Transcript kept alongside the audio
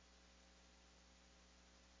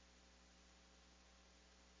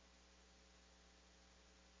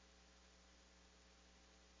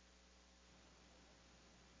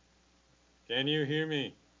Can you hear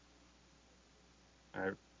me? All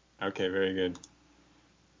right. Okay, very good.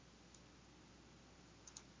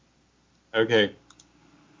 Okay,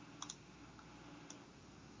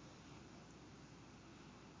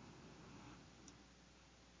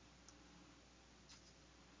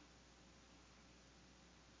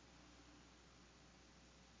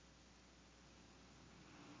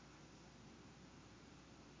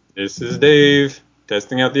 this is Dave,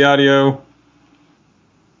 testing out the audio.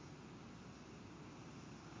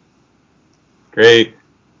 Great.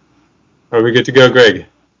 Are we good to go, Greg?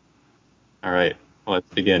 All right, well, let's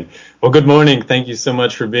begin. Well, good morning. Thank you so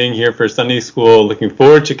much for being here for Sunday School. Looking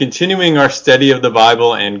forward to continuing our study of the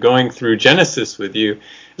Bible and going through Genesis with you.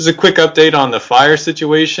 This is a quick update on the fire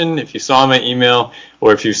situation. If you saw my email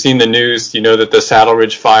or if you've seen the news, you know that the Saddle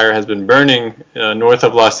Ridge fire has been burning north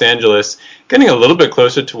of Los Angeles, getting a little bit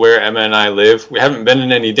closer to where Emma and I live. We haven't been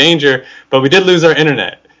in any danger, but we did lose our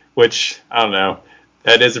internet, which, I don't know,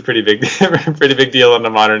 that is a pretty big, pretty big deal in the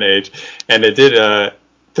modern age. And it did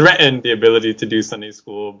threatened the ability to do Sunday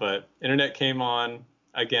school, but internet came on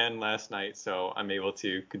again last night, so I'm able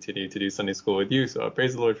to continue to do Sunday school with you. So I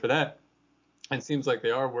praise the Lord for that. And it seems like they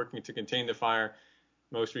are working to contain the fire.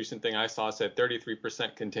 Most recent thing I saw said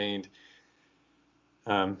 33% contained.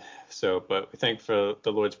 But we thank for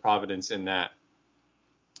the Lord's providence in that.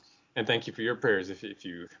 And thank you for your prayers if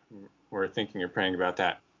you were thinking or praying about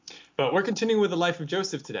that. But we're continuing with the life of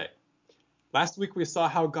Joseph today. Last week we saw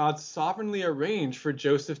how God sovereignly arranged for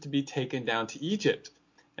Joseph to be taken down to Egypt.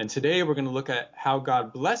 And today we're going to look at how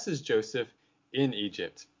God blesses Joseph in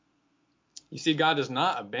Egypt. You see, God does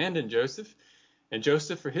not abandon Joseph, and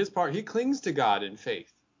Joseph, for his part, he clings to God in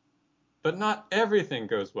faith. But not everything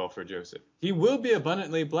goes well for Joseph. He will be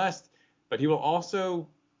abundantly blessed, but he will also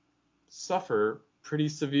suffer pretty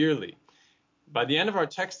severely. By the end of our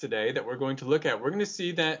text today that we're going to look at, we're going to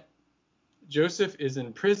see that Joseph is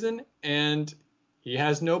in prison and he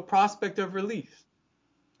has no prospect of relief.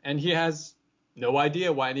 And he has no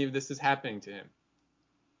idea why any of this is happening to him.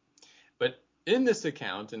 But in this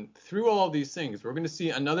account and through all of these things, we're going to see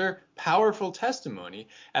another powerful testimony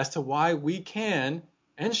as to why we can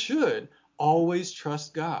and should always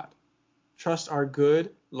trust God. Trust our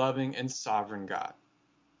good, loving, and sovereign God.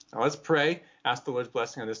 Now let's pray, ask the Lord's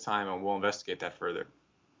blessing on this time, and we'll investigate that further.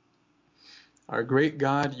 Our great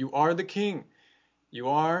God, you are the King. You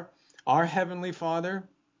are our Heavenly Father,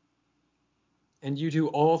 and you do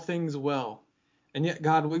all things well. And yet,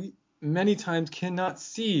 God, we many times cannot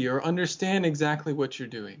see or understand exactly what you're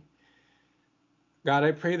doing. God,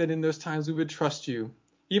 I pray that in those times we would trust you.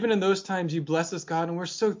 Even in those times you bless us, God, and we're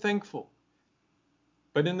so thankful.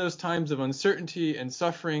 But in those times of uncertainty and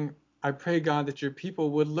suffering, I pray, God, that your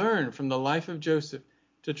people would learn from the life of Joseph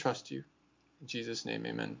to trust you. In Jesus' name,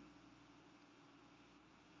 amen.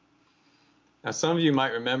 Now, some of you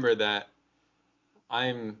might remember that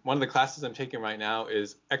one of the classes I'm taking right now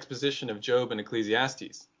is Exposition of Job and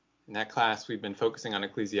Ecclesiastes. In that class, we've been focusing on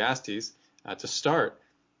Ecclesiastes to start.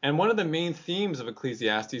 And one of the main themes of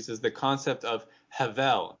Ecclesiastes is the concept of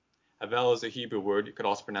Hevel. Hevel is a Hebrew word. You could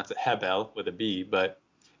also pronounce it Hebel with a B, but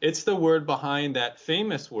it's the word behind that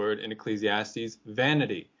famous word in Ecclesiastes,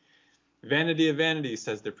 vanity. Vanity of vanities,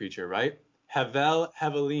 says the preacher, right? Hevel,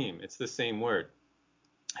 Hevelim. It's the same word.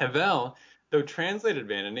 Hevel, though translated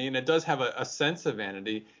vanity, and it does have a sense of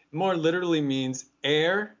vanity, more literally means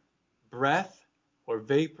air, breath, or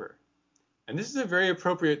vapor. And this is a very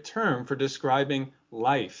appropriate term for describing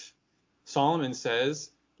life. Solomon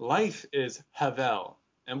says life is Havel.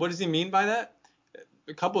 And what does he mean by that?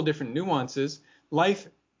 A couple of different nuances. Life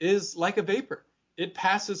is like a vapor. It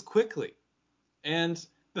passes quickly. And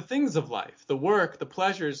the things of life, the work, the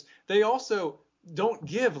pleasures, they also don't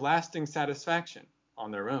give lasting satisfaction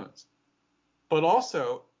on their own. But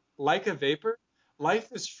also, like a vapor, life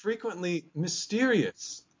is frequently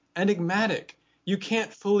mysterious, enigmatic. You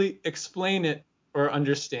can't fully explain it or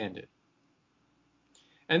understand it.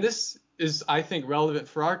 And this is, I think, relevant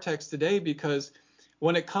for our text today because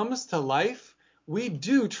when it comes to life, we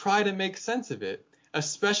do try to make sense of it,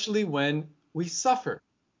 especially when we suffer.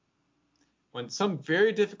 When some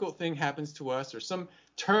very difficult thing happens to us or some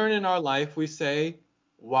turn in our life, we say,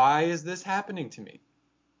 why is this happening to me?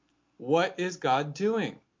 What is God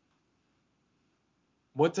doing?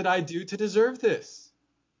 What did I do to deserve this?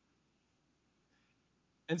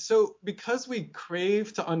 And so, because we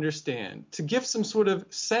crave to understand, to give some sort of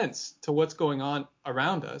sense to what's going on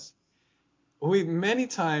around us, we many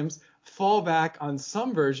times fall back on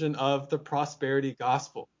some version of the prosperity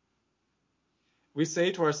gospel. We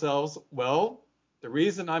say to ourselves, well, the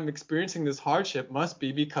reason I'm experiencing this hardship must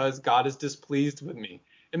be because God is displeased with me.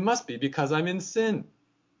 It must be because I'm in sin.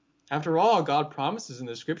 After all, God promises in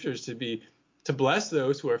the scriptures to bless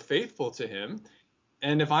those who are faithful to him.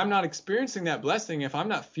 And if I'm not experiencing that blessing, if I'm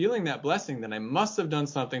not feeling that blessing, then I must have done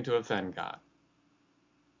something to offend God.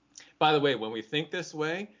 By the way, when we think this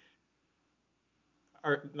way,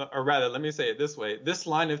 or rather, let me say it this way, this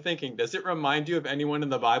line of thinking, does it remind you of anyone in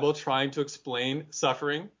the Bible trying to explain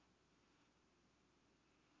suffering?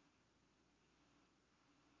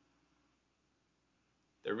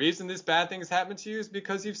 The reason this bad thing has happened to you is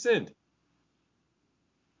because you've sinned.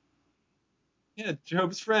 Yeah,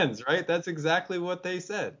 Job's friends, right? That's exactly what they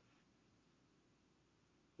said.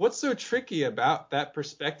 What's so tricky about that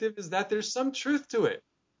perspective is that there's some truth to it.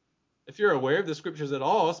 If you're aware of the scriptures at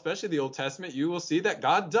all, especially the Old Testament, you will see that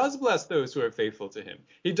God does bless those who are faithful to him.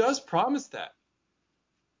 He does promise that.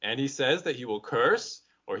 And he says that he will curse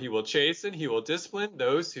or he will chasten, he will discipline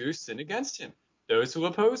those who sin against him, those who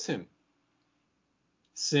oppose him.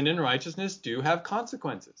 Sin and righteousness do have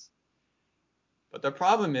consequences. But the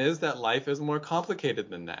problem is that life is more complicated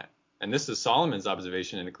than that. And this is Solomon's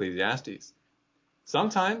observation in Ecclesiastes.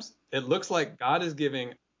 Sometimes it looks like God is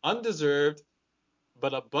giving undeserved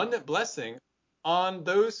but abundant blessing on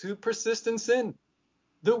those who persist in sin.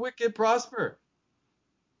 The wicked prosper.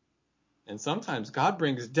 And sometimes God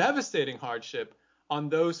brings devastating hardship on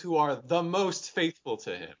those who are the most faithful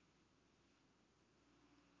to him.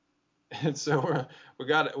 And so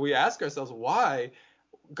we ask ourselves, why?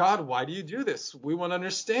 God, why do you do this? We want to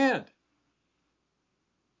understand.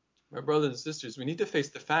 My brothers and sisters, we need to face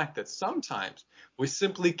the fact that sometimes we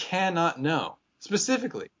simply cannot know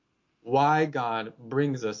specifically why God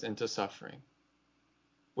brings us into suffering.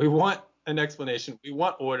 We want an explanation, we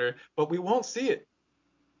want order, but we won't see it.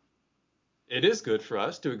 It is good for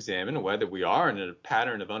us to examine whether we are in a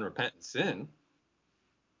pattern of unrepentant sin.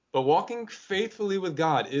 But walking faithfully with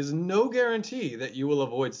God is no guarantee that you will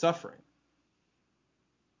avoid suffering.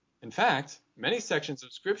 In fact, many sections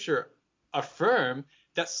of Scripture affirm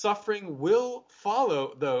that suffering will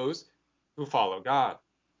follow those who follow God.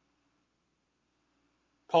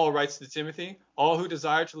 Paul writes to Timothy, all who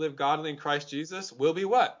desire to live godly in Christ Jesus will be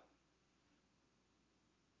what?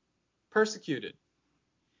 Persecuted.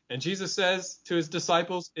 And Jesus says to his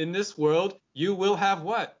disciples, in this world, you will have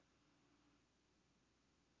what?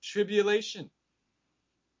 Tribulation.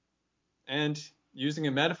 And using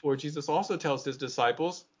a metaphor, Jesus also tells his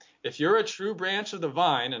disciples, if you're a true branch of the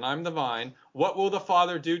vine and I'm the vine, what will the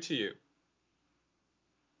Father do to you?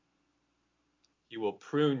 He will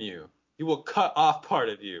prune you. He will cut off part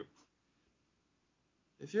of you.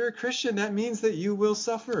 If you're a Christian, that means that you will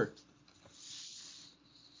suffer.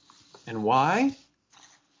 And why?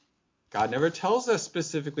 God never tells us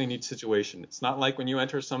specifically in each situation. It's not like when you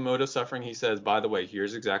enter some mode of suffering, he says, by the way,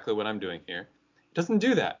 here's exactly what I'm doing here. He doesn't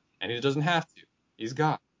do that, and he doesn't have to. He's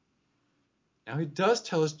God. Now, he does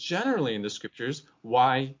tell us generally in the scriptures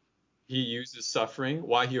why he uses suffering,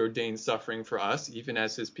 why he ordains suffering for us, even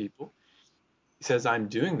as his people. He says, I'm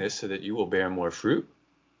doing this so that you will bear more fruit.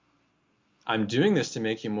 I'm doing this to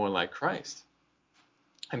make you more like Christ.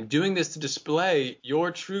 I'm doing this to display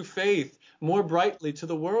your true faith more brightly to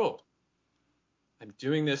the world. I'm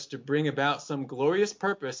doing this to bring about some glorious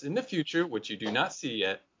purpose in the future, which you do not see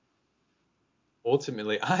yet.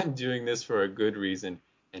 Ultimately, I'm doing this for a good reason,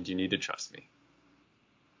 and you need to trust me.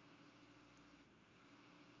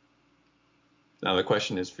 Now, the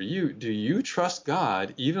question is for you, do you trust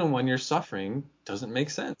God even when your suffering doesn't make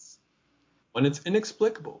sense? When it's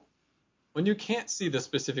inexplicable? When you can't see the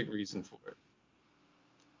specific reason for it?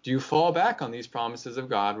 Do you fall back on these promises of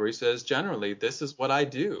God where he says, generally, this is what I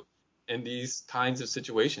do in these kinds of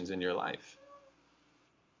situations in your life?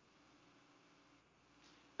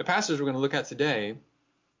 The passage we're going to look at today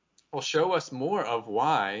will show us more of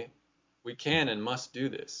why we can and must do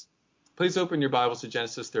this. Please open your Bibles to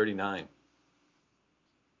Genesis 39.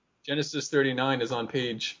 Genesis 39 is on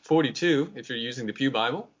page 42 if you're using the Pew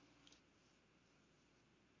Bible.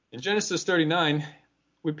 In Genesis 39,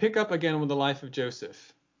 we pick up again with the life of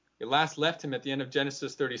Joseph. We last left him at the end of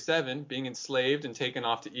Genesis 37, being enslaved and taken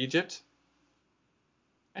off to Egypt.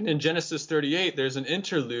 And in Genesis 38, there's an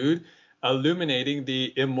interlude illuminating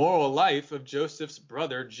the immoral life of Joseph's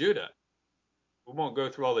brother Judah. We won't go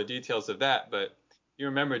through all the details of that, but you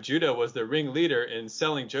remember Judah was the ringleader in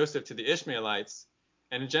selling Joseph to the Ishmaelites.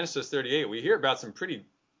 And in Genesis 38, we hear about some pretty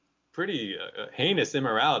heinous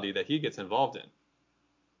immorality that he gets involved in.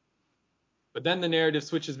 But then the narrative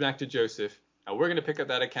switches back to Joseph. Now we're going to pick up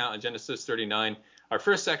that account in Genesis 39. Our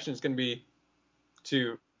first section is going to be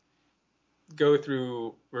to go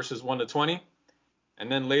through verses 1 to 20.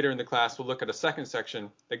 And then later in the class, we'll look at a second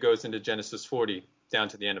section that goes into Genesis 40 down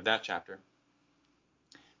to the end of that chapter.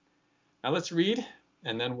 Now let's read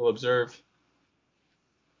and then we'll observe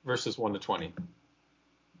verses 1 to 20.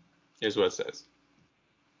 Here's what it says.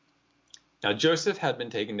 Now Joseph had been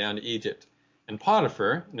taken down to Egypt, and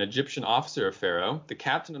Potiphar, an Egyptian officer of Pharaoh, the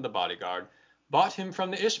captain of the bodyguard, bought him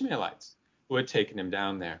from the Ishmaelites who had taken him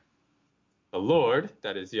down there. The Lord,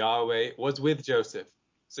 that is Yahweh, was with Joseph,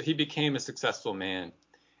 so he became a successful man,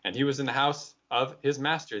 and he was in the house of his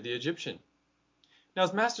master, the Egyptian. Now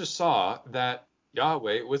his master saw that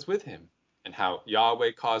Yahweh was with him, and how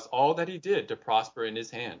Yahweh caused all that he did to prosper in his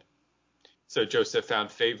hand. So Joseph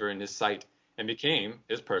found favor in his sight and became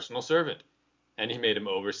his personal servant, and he made him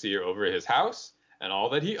overseer over his house, and all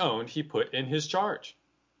that he owned he put in his charge.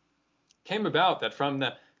 It came about that from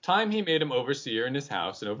the time he made him overseer in his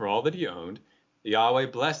house and over all that he owned, Yahweh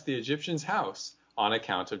blessed the Egyptian's house on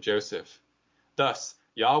account of Joseph. Thus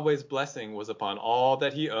Yahweh's blessing was upon all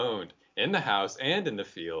that he owned, in the house and in the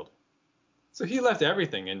field. So he left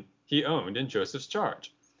everything he owned in Joseph's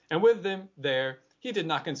charge, and with them there he did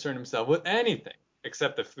not concern himself with anything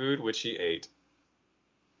except the food which he ate.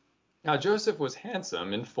 Now Joseph was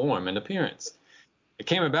handsome in form and appearance. It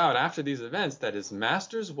came about after these events that his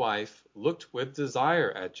master's wife looked with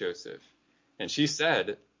desire at Joseph, and she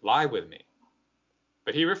said, "Lie with me."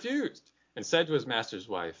 But he refused, and said to his master's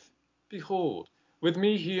wife, "Behold, with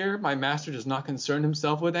me here my master does not concern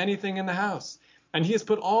himself with anything in the house, and he has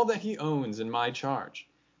put all that he owns in my charge.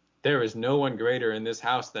 There is no one greater in this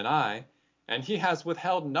house than I, and he has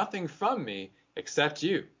withheld nothing from me except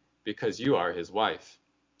you, because you are his wife.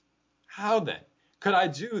 How then could I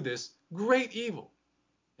do this great evil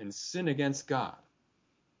and sin against God?"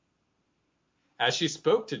 As she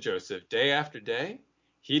spoke to Joseph day after day,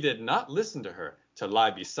 he did not listen to her to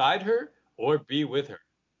lie beside her or be with her.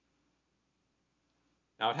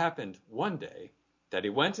 Now it happened one day that he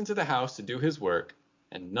went into the house to do his work,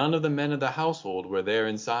 and none of the men of the household were there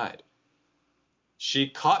inside. She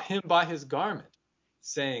caught him by his garment,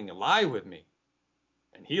 saying, "Lie with me."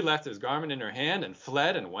 And he left his garment in her hand and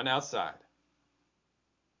fled and went outside.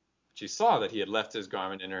 She saw that he had left his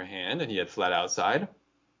garment in her hand and he had fled outside.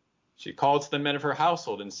 She called to the men of her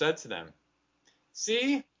household and said to them,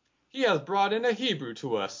 "See, he has brought in a Hebrew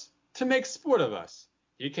to us to make sport of us.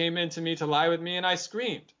 He came in to me to lie with me, and I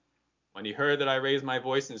screamed. When he heard that I raised my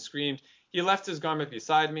voice and screamed, he left his garment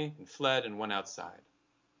beside me and fled and went outside."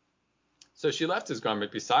 So she left his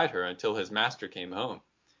garment beside her until his master came home.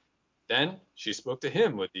 Then she spoke to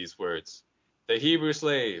him with these words, "The Hebrew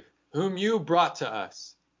slave, whom you brought to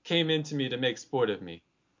us, came in to me to make sport of me.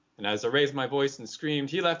 And as I raised my voice and screamed,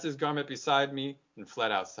 he left his garment beside me and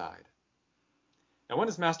fled outside." And when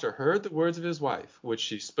his master heard the words of his wife, which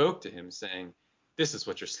she spoke to him, saying, "This is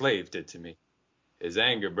what your slave did to me," his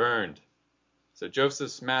anger burned. So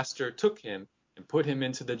Joseph's master took him and put him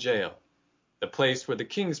into the jail, the place where the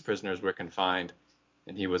king's prisoners were confined,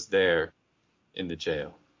 and he was there in the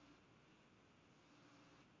jail.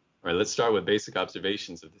 All right, let's start with basic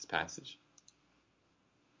observations of this passage.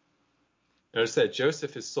 Notice that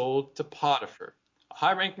Joseph is sold to Potiphar, a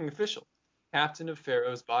high-ranking official, captain of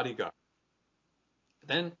Pharaoh's bodyguard. But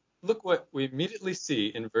then look what we immediately see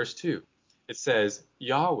in verse 2. It says,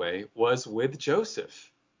 Yahweh was with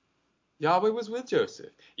Joseph. Yahweh was with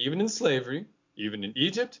Joseph. Even in slavery, even in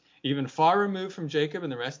Egypt, even far removed from Jacob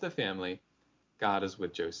and the rest of the family, God is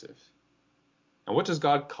with Joseph. And what does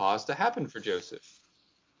God cause to happen for Joseph?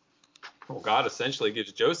 Well, God essentially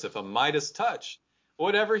gives Joseph a Midas touch.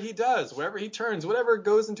 Whatever he does, wherever he turns, whatever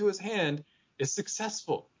goes into his hand is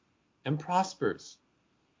successful and prospers.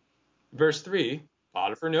 Verse 3,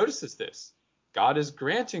 Potiphar notices this. God is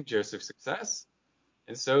granting Joseph success,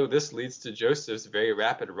 and so this leads to Joseph's very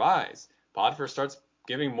rapid rise. Potiphar starts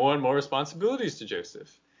giving more and more responsibilities to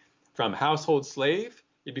Joseph. From household slave,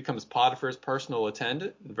 he becomes Potiphar's personal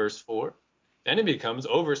attendant in verse 4. Then he becomes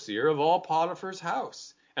overseer of all Potiphar's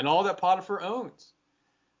house and all that Potiphar owns.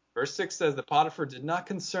 Verse 6 says that Potiphar did not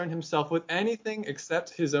concern himself with anything except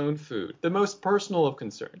his own food, the most personal of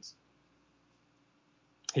concerns.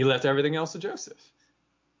 He left everything else to Joseph.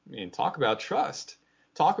 I mean, talk about trust.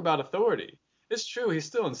 Talk about authority. It's true, he's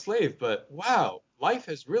still enslaved, but wow, life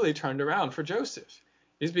has really turned around for Joseph.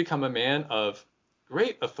 He's become a man of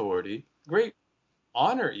great authority, great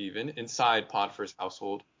honor even inside Potiphar's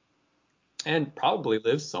household, and probably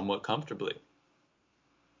lives somewhat comfortably.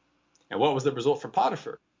 And what was the result for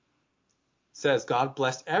Potiphar? It says God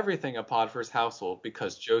blessed everything of Potiphar's household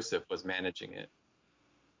because Joseph was managing it.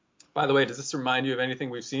 By the way, does this remind you of anything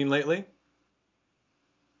we've seen lately?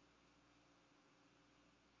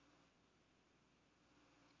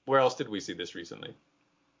 Where else did we see this recently?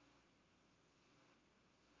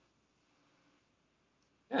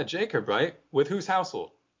 Yeah, Jacob, right? With whose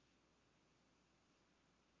household?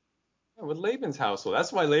 with Laban's household.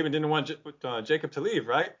 That's why Laban didn't want Jacob to leave,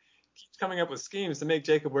 right? He keeps coming up with schemes to make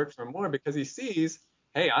Jacob work for him more because he sees,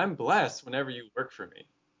 hey, I'm blessed whenever you work for me.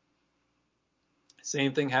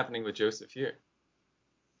 Same thing happening with Joseph here.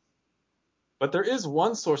 But there is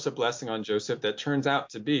one source of blessing on Joseph that turns out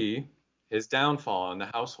to be his downfall in the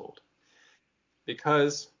household.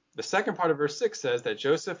 Because the second part of verse 6 says that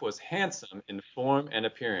Joseph was handsome in form and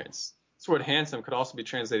appearance. This word handsome could also be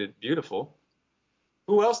translated beautiful.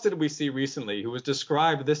 Who else did we see recently who was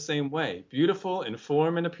described this same way? Beautiful in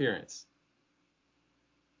form and appearance.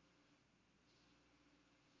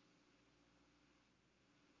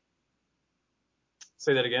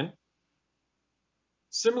 Say that again.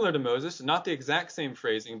 Similar to Moses, not the exact same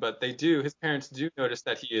phrasing, but his parents do notice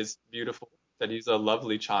that he is beautiful, that he's a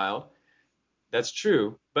lovely child. That's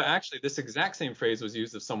true, but actually this exact same phrase was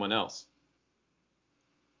used of someone else.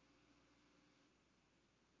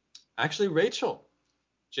 Actually, Rachel,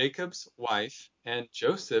 Jacob's wife and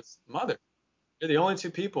Joseph's mother. They're the only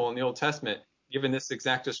two people in the Old Testament given this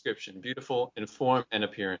exact description, beautiful in form and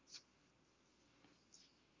appearance.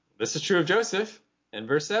 This is true of Joseph. And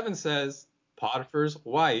verse 7 says, Potiphar's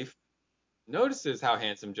wife notices how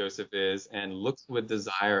handsome Joseph is and looks with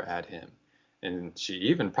desire at him. And she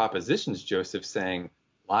even propositions Joseph saying,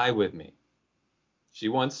 lie with me. She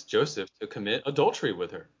wants Joseph to commit adultery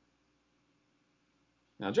with her.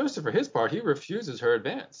 Now Joseph, for his part, he refuses her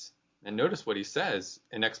advance. And notice what he says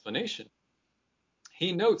in explanation.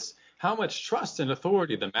 He notes how much trust and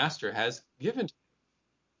authority the master has given to him.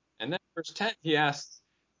 And then verse 10, he asks,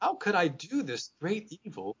 how could I do this great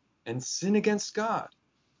evil and sin against God?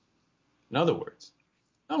 In other words,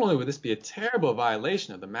 not only would this be a terrible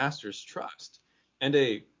violation of the master's trust and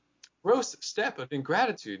a gross step of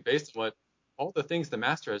ingratitude based on all the things the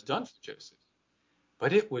master has done for Joseph,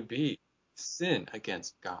 but it would be sin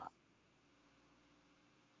against God.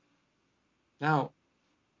 Now,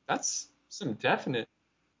 that's some definite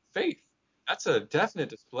faith. That's a definite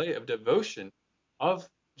display of devotion of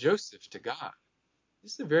Joseph to God.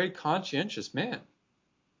 He's a very conscientious man.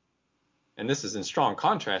 And this is in strong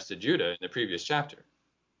contrast to Judah in the previous chapter.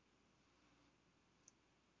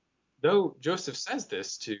 Though Joseph says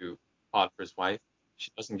this to Potiphar's wife, she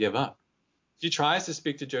doesn't give up. She tries to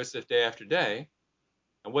speak to Joseph day after day.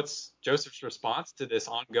 And what's Joseph's response to this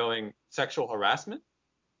ongoing sexual harassment?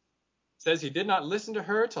 It says he did not listen to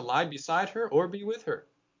her to lie beside her or be with her,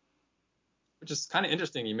 which is kind of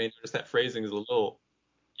interesting. You may notice that phrasing is a little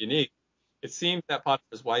unique. It seems that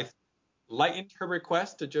Potiphar's wife lightened her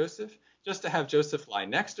request to Joseph just to have Joseph lie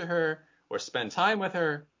next to her or spend time with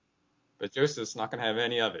her, but Joseph's not going to have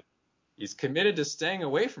any of it. He's committed to staying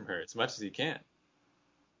away from her as much as he can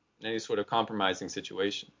in any sort of compromising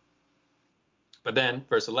situation. But then,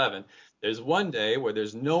 verse 11, there's one day where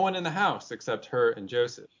there's no one in the house except her and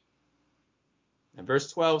Joseph. And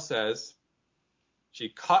verse 12 says, she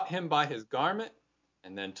caught him by his garment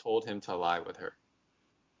and then told him to lie with her.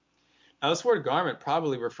 Now, this word garment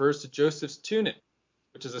probably refers to Joseph's tunic,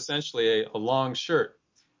 which is essentially a long shirt.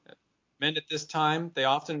 Men at this time, they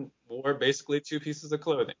often wore basically two pieces of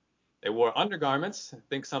clothing. They wore undergarments,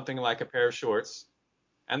 think something like a pair of shorts,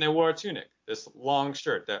 and they wore a tunic, this long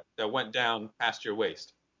shirt that went down past your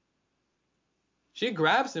waist. She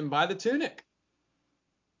grabs him by the tunic.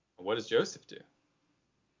 And what does Joseph do?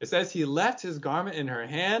 It says he left his garment in her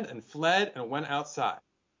hand and fled and went outside.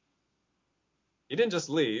 He didn't just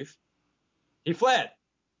leave. He fled.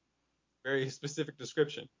 Very specific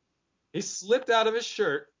description. He slipped out of his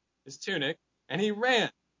shirt, his tunic, and he ran.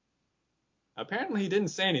 Apparently he didn't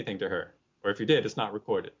say anything to her, or if he did, it's not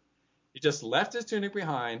recorded. He just left his tunic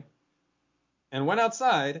behind and went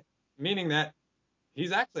outside, meaning that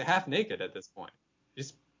he's actually half naked at this point.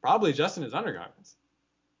 He's probably just in his undergarments.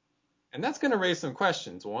 And that's going to raise some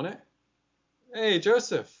questions, won't it? Hey,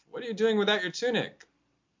 Joseph, what are you doing without your tunic?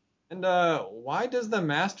 And why does the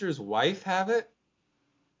master's wife have it?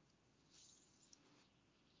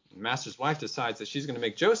 The master's wife decides that she's going to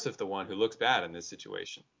make Joseph the one who looks bad in this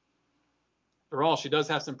situation. After all, she does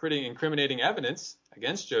have some pretty incriminating evidence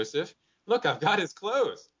against Joseph. Look, I've got his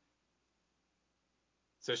clothes.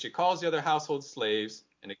 So she calls the other household slaves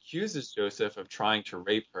and accuses Joseph of trying to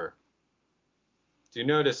rape her. Do you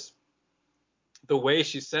notice the way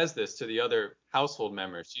she says this to the other household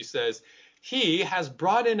members? She says, he has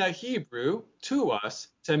brought in a Hebrew to us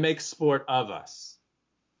to make sport of us.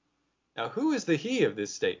 Now, who is the he of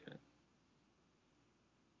this statement?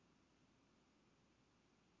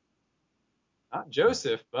 Not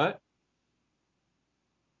Joseph, but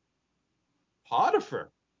Potiphar,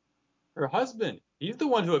 her husband. He's the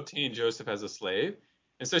one who obtained Joseph as a slave.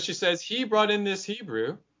 And so she says, he brought in this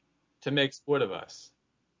Hebrew to make sport of us.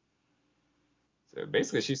 So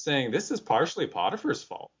basically, she's saying this is partially Potiphar's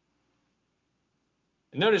fault.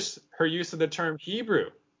 And notice her use of the term Hebrew.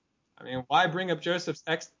 I mean, why bring up Joseph's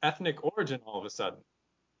ethnic origin all of a sudden?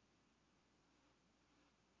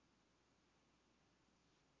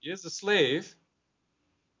 He is a slave,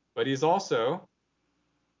 but he's also,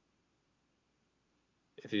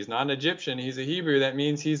 if he's not an Egyptian, he's a Hebrew. That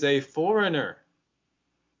means he's a foreigner.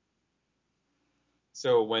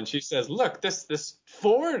 So when she says, look, this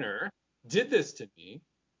foreigner did this to me,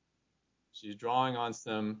 she's drawing on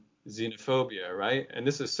some xenophobia, right? And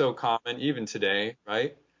this is so common even today,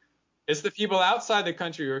 right? It's the people outside the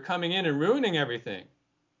country who are coming in and ruining everything.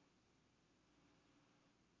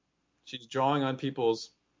 She's drawing on people's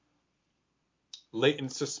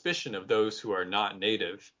latent suspicion of those who are not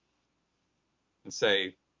native and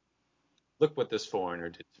say, look what this foreigner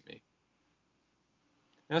did to me.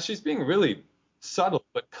 Now she's being really subtle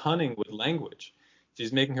but cunning with language.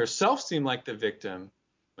 She's making herself seem like the victim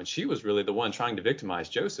when she was really the one trying to victimize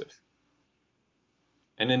Joseph.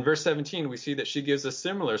 And in verse 17, we see that she gives a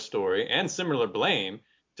similar story and similar blame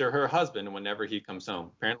to her husband whenever he comes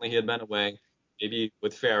home. Apparently, he had been away, maybe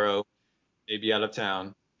with Pharaoh, maybe out of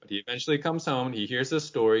town, but he eventually comes home. He hears this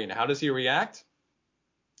story, and how does he react?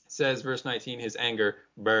 It says, verse 19, his anger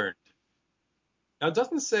burned. Now, it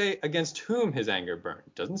doesn't say against whom his anger burned.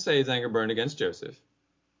 It doesn't say his anger burned against Joseph.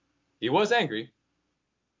 He was angry,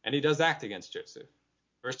 and he does act against Joseph.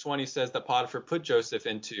 Verse 20 says that Potiphar put Joseph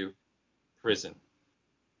into prison.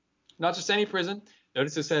 Not just any prison.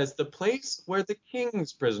 Notice it says the place where the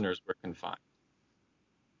king's prisoners were confined.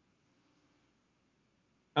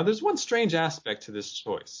 Now, there's one strange aspect to this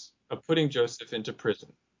choice of putting Joseph into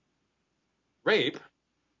prison. Rape,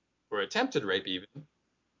 or attempted rape even,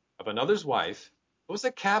 of another's wife was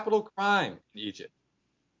a capital crime in Egypt.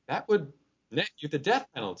 That would net you the death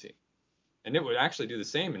penalty. And it would actually do the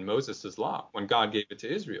same in Moses' law when God gave it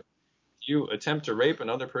to Israel. If you attempt to rape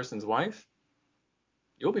another person's wife,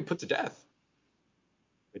 you'll be put to death.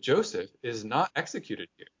 But Joseph is not executed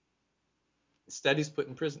here. Instead, he's put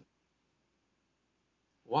in prison.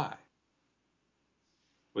 Why?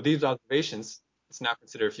 With these observations, let's now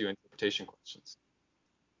consider a few interpretation questions.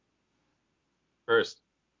 First,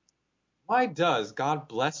 why does God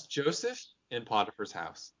bless Joseph in Potiphar's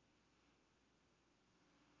house?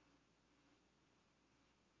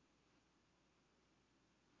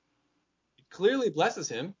 He clearly blesses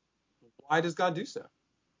him. Why does God do so?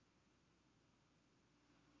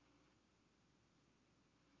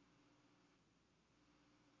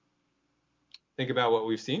 Think about what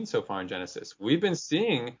we've seen so far in Genesis. We've been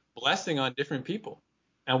seeing blessing on different people.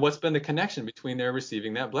 And what's been the connection between their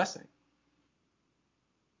receiving that blessing?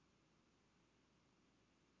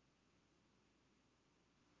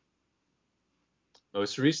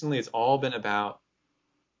 Most recently, it's all been about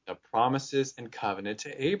the promises and covenant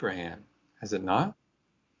to Abraham, has it not?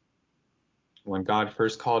 When God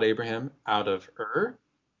first called Abraham out of Ur,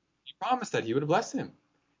 he promised that he would bless him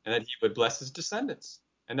and that he would bless his descendants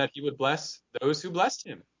and that he would bless those who blessed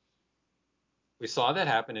him. We saw that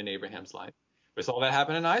happen in Abraham's life. We saw that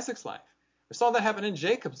happen in Isaac's life. We saw that happen in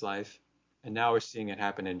Jacob's life. And now we're seeing it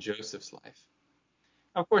happen in Joseph's life.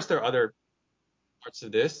 Of course, there are other parts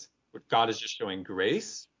of this where God is just showing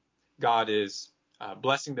grace. God is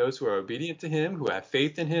blessing those who are obedient to him, who have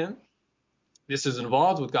faith in him. This is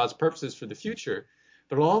involved with God's purposes for the future.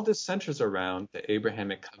 But all of this centers around the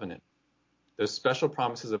Abrahamic covenant, those special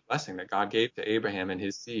promises of blessing that God gave to Abraham and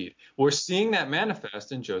his seed. We're seeing that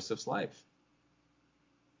manifest in Joseph's life.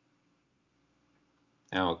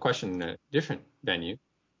 Now, a question in a different venue.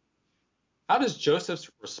 How does Joseph's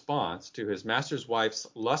response to his master's wife's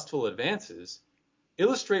lustful advances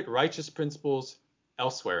illustrate righteous principles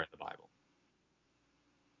elsewhere in the Bible?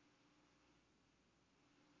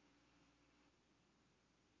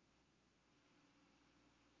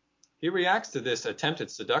 He reacts to this attempted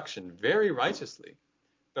seduction very righteously.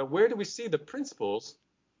 But where do we see the principles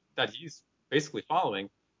that he's basically following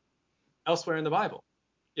elsewhere in the Bible?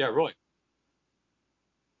 Yeah, Roy.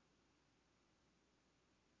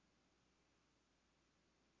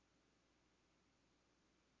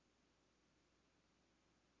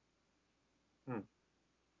 Hmm.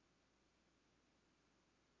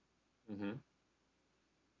 Mm-hmm.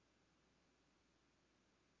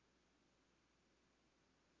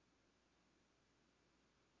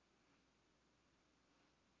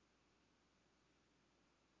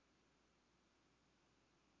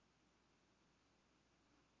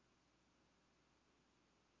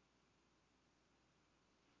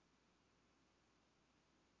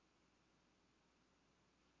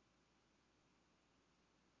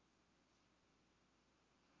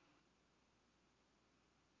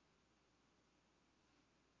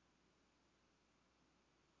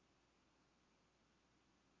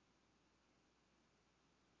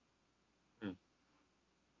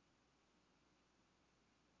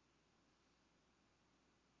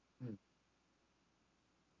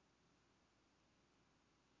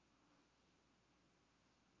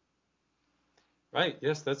 Right.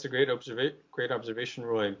 Yes, that's a great observation,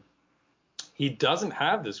 Roy. He doesn't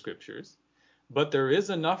have the scriptures, but there is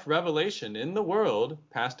enough revelation in the world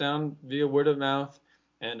passed down via word of mouth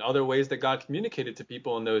and other ways that God communicated to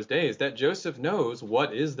people in those days that Joseph knows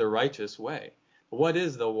what is the righteous way, what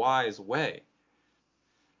is the wise way.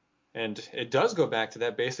 And it does go back to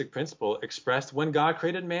that basic principle expressed when God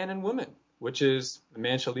created man and woman, which is a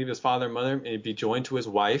man shall leave his father and mother and be joined to his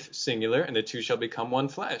wife, singular, and the two shall become one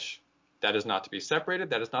flesh. That is not to be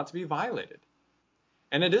separated. That is not to be violated.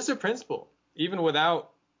 And it is a principle, even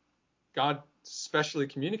without God specially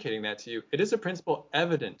communicating that to you, it is a principle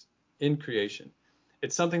evident in creation.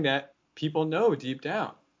 It's something that people know deep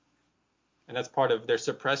down. And that's part of their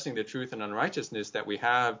suppressing the truth and unrighteousness that we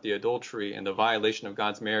have the adultery and the violation of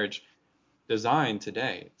God's marriage design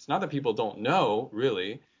today. It's not that people don't know,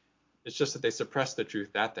 really. It's just that they suppress the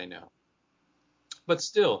truth that they know. But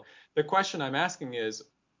still, the question I'm asking is,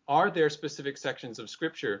 are there specific sections of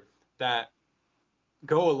Scripture that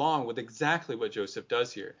go along with exactly what Joseph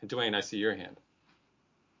does here? And Dwayne, I see your hand.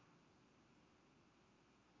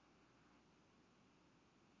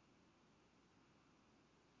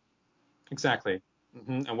 Exactly.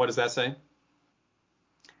 And what does that say?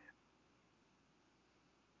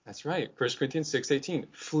 That's right. 1 Corinthians 6:18.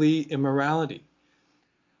 Flee immorality.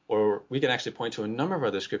 Or we can actually point to a number of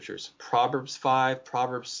other scriptures. Proverbs 5,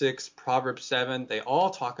 Proverbs 6, Proverbs 7. They all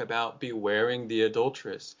talk about bewaring the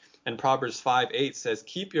adulteress. And Proverbs 5:8 says,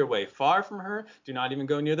 keep your way far from her. Do not even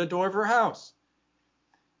go near the door of her house.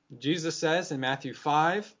 Jesus says in Matthew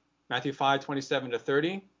 5:27 to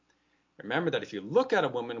 30, remember that if you look at a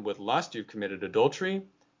woman with lust, you've committed adultery.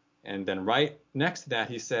 And then right next to that,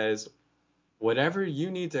 he says, whatever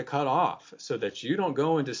you need to cut off so that you don't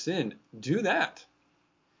go into sin, do that.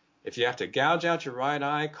 If you have to gouge out your right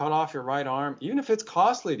eye, cut off your right arm, even if it's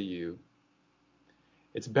costly to you,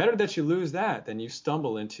 it's better that you lose that than you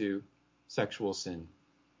stumble into sexual sin.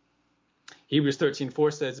 Hebrews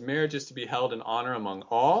 13:4 says marriage is to be held in honor among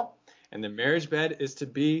all, and the marriage bed is to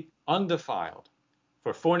be undefiled.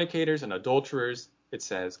 For fornicators and adulterers, it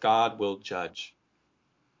says God will judge.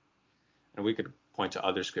 And we could point to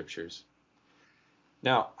other scriptures.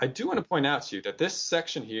 Now, I do want to point out to you that this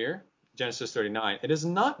section here, Genesis 39, it is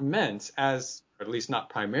not meant as, or at least not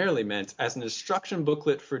primarily meant, as an instruction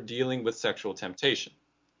booklet for dealing with sexual temptation.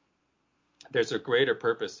 There's a greater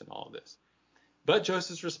purpose in all of this. But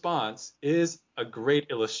Joseph's response is a great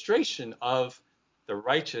illustration of the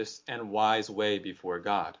righteous and wise way before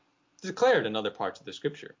God, declared in other parts of the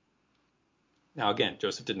scripture. Now, again,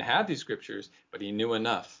 Joseph didn't have these scriptures, but he knew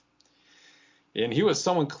enough. And he was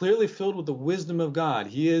someone clearly filled with the wisdom of God.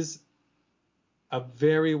 He is a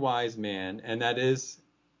very wise man, and that is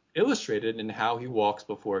illustrated in how he walks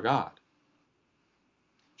before God.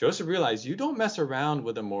 Joseph realized you don't mess around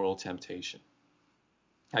with immoral temptation.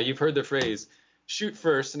 Now, you've heard the phrase, shoot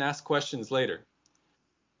first and ask questions later.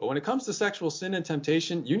 But when it comes to sexual sin and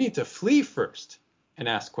temptation, you need to flee first and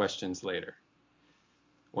ask questions later.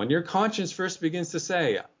 When your conscience first begins to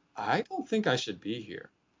say, I don't think I should be here.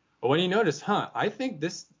 Or when you notice, I think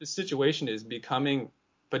this situation is becoming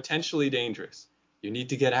potentially dangerous. You need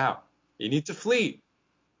to get out. You need to flee.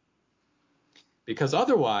 Because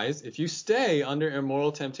otherwise, if you stay under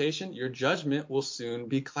immoral temptation, your judgment will soon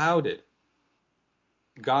be clouded.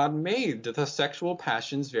 God made the sexual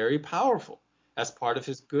passions very powerful as part of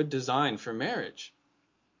his good design for marriage.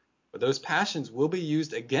 But those passions will be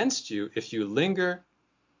used against you if you linger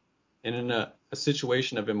in a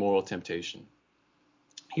situation of immoral temptation.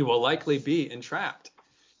 You will likely be entrapped.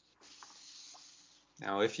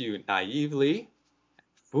 Now, if you naively,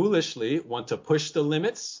 foolishly want to push the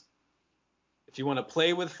limits, if you want to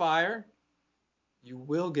play with fire, you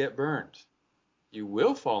will get burned. You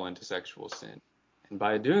will fall into sexual sin. And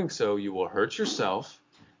by doing so, you will hurt yourself,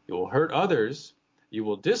 you will hurt others, you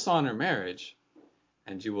will dishonor marriage,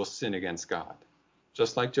 and you will sin against God,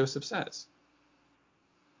 just like Joseph says.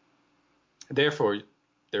 Therefore,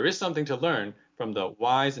 there is something to learn from the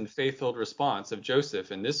wise and faithful response of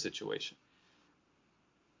Joseph in this situation.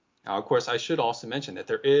 Now, of course, I should also mention that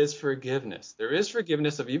there is forgiveness. There is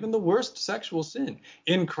forgiveness of even the worst sexual sin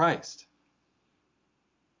in Christ.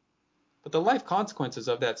 But the life consequences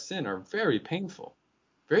of that sin are very painful,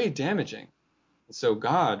 very damaging. And so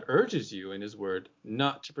God urges you in his word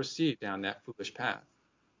not to proceed down that foolish path.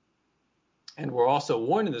 And we're also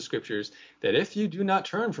warned in the scriptures that if you do not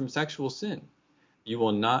turn from sexual sin, you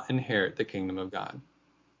will not inherit the kingdom of God.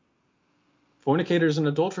 Fornicators and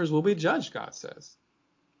adulterers will be judged, God says.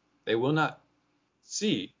 They will not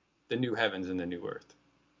see the new heavens and the new earth.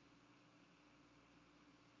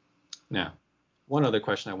 Now, one other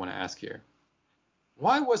question I want to ask here.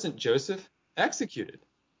 Why wasn't Joseph executed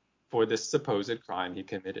for this supposed crime he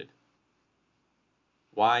committed.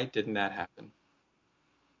 Why didn't that happen?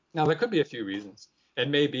 Now, there could be a few reasons. It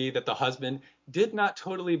may be that the husband did not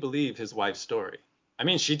totally believe his wife's story. I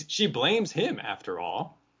mean, she blames him after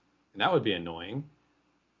all, and that would be annoying.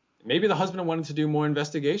 Maybe the husband wanted to do more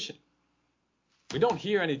investigation. We don't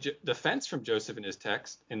hear any defense from Joseph in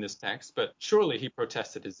this text, but surely he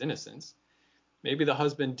protested his innocence. Maybe the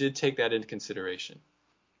husband did take that into consideration.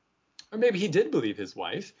 Or maybe he did believe his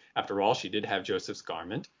wife. After all, she did have Joseph's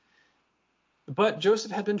garment. But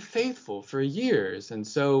Joseph had been faithful for years, and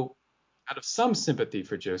so out of some sympathy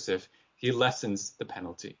for Joseph, he lessens the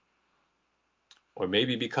penalty. Or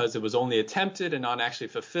maybe because it was only attempted and not actually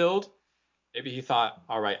fulfilled, maybe he thought,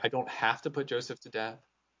 all right, I don't have to put Joseph to death.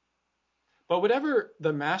 But whatever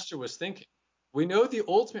the master was thinking, we know the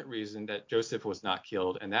ultimate reason that Joseph was not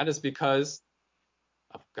killed, and that is because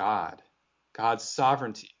of God, God's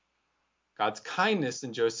sovereignty, God's kindness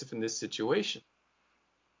in Joseph in this situation.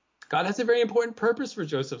 God has a very important purpose for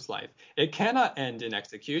Joseph's life. It cannot end in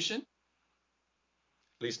execution,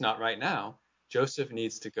 at least not right now. Joseph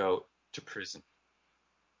needs to go to prison.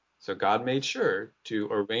 So God made sure to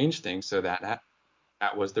arrange things so that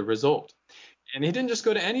that was the result. And he didn't just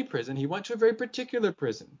go to any prison, he went to a very particular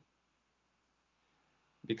prison.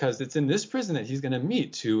 Because it's in this prison that he's going to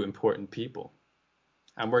meet two important people.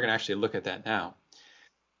 And we're going to actually look at that now.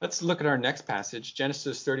 Let's look at our next passage,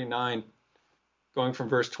 Genesis 39, going from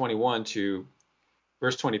verse 21 to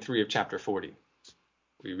verse 23 of chapter 40.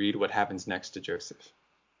 We read what happens next to Joseph.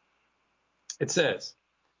 It says,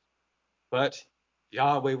 "But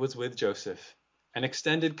Yahweh was with Joseph and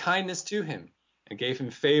extended kindness to him and gave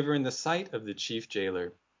him favor in the sight of the chief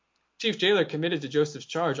jailer. Chief jailer committed to Joseph's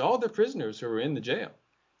charge all the prisoners who were in the jail,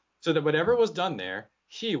 so that whatever was done there,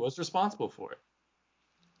 he was responsible for it.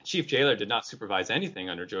 Chief jailer did not supervise anything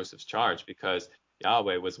under Joseph's charge because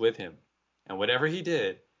Yahweh was with him, and whatever he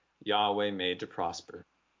did, Yahweh made to prosper.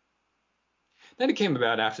 Then it came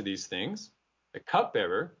about after these things, the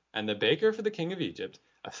cupbearer and the baker for the king of Egypt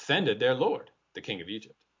offended their lord, the king of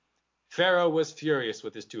Egypt. Pharaoh was furious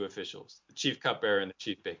with his two officials, the chief cupbearer and the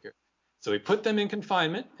chief baker. So he put them in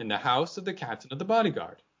confinement in the house of the captain of the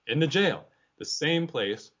bodyguard, in the jail, the same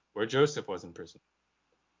place where Joseph was in prison.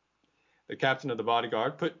 The captain of the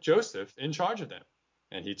bodyguard put Joseph in charge of them,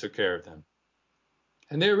 and he took care of them.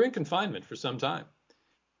 And they were in confinement for some time.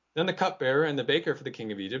 Then the cupbearer and the baker for the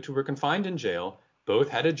king of Egypt, who were confined in jail, both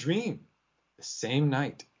had a dream the same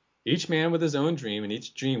night, each man with his own dream and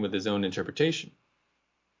each dream with his own interpretation.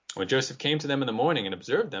 When Joseph came to them in the morning and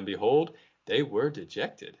observed them, behold, they were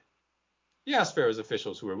dejected. He asked Pharaoh's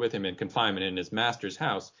officials who were with him in confinement in his master's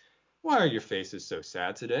house, "Why are your faces so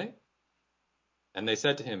sad today?" And they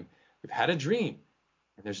said to him, "We've had a dream,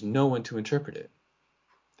 and there's no one to interpret it."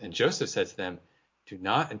 Then Joseph said to them, "Do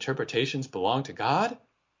not interpretations belong to God?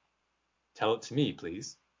 Tell it to me,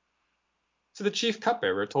 please." So the chief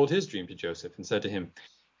cupbearer told his dream to Joseph and said to him,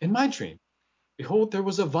 "In my dream, behold, there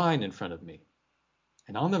was a vine in front of me,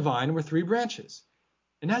 and on the vine were 3 branches.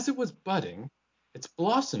 And as it was budding, its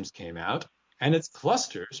blossoms came out, and its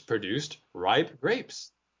clusters produced ripe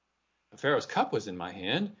grapes. The Pharaoh's cup was in my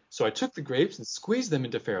hand, so I took the grapes and squeezed them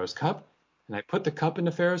into Pharaoh's cup, and I put the cup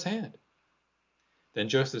into Pharaoh's hand." Then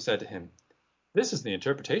Joseph said to him, "This is the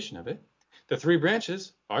interpretation of it. The 3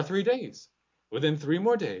 branches are 3 days. Within 3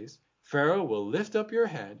 more days, Pharaoh will lift up your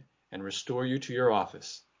head and restore you to your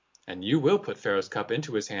office, and you will put Pharaoh's cup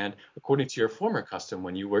into his hand according to your former custom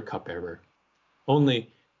when you were cupbearer.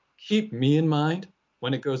 Only keep me in mind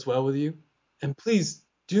when it goes well with you, and please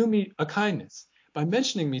do me a kindness by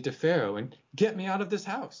mentioning me to Pharaoh and get me out of this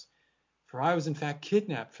house. For I was in fact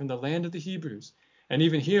kidnapped from the land of the Hebrews, and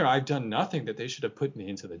even here I've done nothing that they should have put me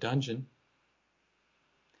into the dungeon."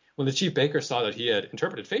 When the chief baker saw that he had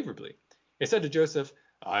interpreted favorably, he said to Joseph,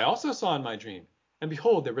 "I also saw in my dream, and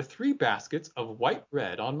behold, there were 3 baskets of white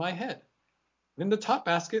bread on my head. And in the top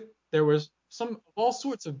basket there was some of all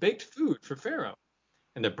sorts of baked food for Pharaoh,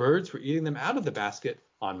 and the birds were eating them out of the basket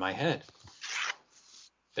on my head."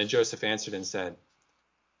 Then Joseph answered and said,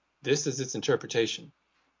 "This is its interpretation.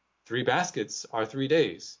 3 baskets are 3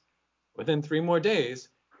 days. Within 3 more days,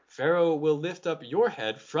 Pharaoh will lift up your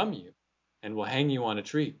head from you and will hang you on a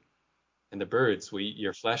tree, and the birds will eat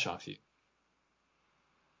your flesh off you."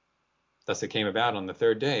 Thus it came about on the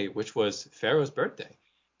 3rd day, which was Pharaoh's birthday,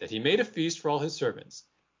 that he made a feast for all his servants.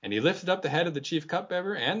 And he lifted up the head of the chief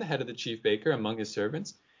cupbearer and the head of the chief baker among his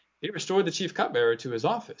servants. He restored the chief cupbearer to his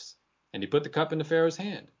office, and he put the cup into Pharaoh's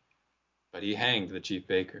hand. But he hanged the chief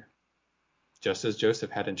baker, just as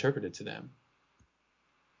Joseph had interpreted to them.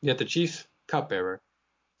 Yet the chief cupbearer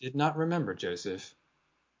did not remember Joseph,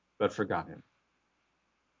 but forgot him.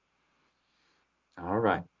 All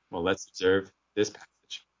right, well, let's observe this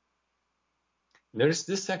passage. Notice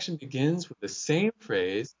this section begins with the same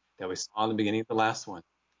phrase that we saw in the beginning of the last one.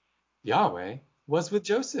 Yahweh was with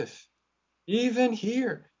Joseph. Even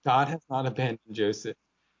here, God has not abandoned Joseph,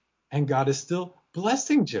 and God is still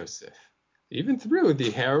blessing Joseph, even through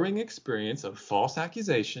the harrowing experience of false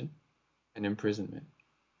accusation and imprisonment.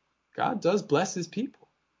 God does bless his people.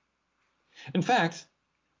 In fact,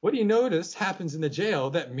 what do you notice happens in the jail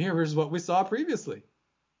that mirrors what we saw previously?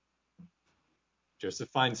 Joseph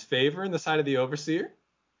finds favor in the sight of the overseer,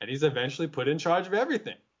 and he's eventually put in charge of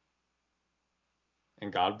everything.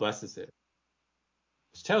 And God blesses it.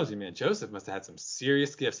 Which tells you, man, Joseph must have had some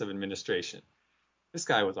serious gifts of administration. This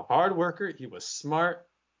guy was a hard worker. He was smart.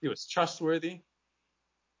 He was trustworthy.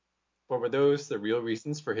 But were those the real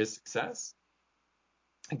reasons for his success?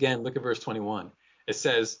 Again, look at verse 21. It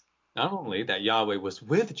says not only that Yahweh was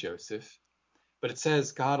with Joseph, but it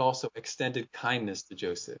says God also extended kindness to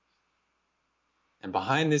Joseph. And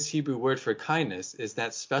behind this Hebrew word for kindness is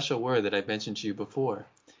that special word that I mentioned to you before,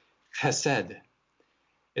 chesed.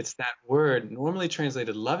 It's that word normally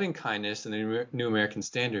translated loving kindness in the New American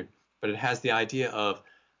Standard, but it has the idea of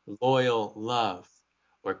loyal love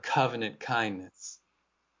or covenant kindness.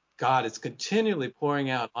 God is continually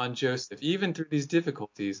pouring out on Joseph, even through these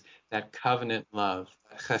difficulties, that covenant love,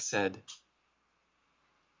 that chesed.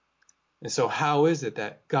 And so how is it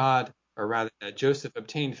that God, or rather that Joseph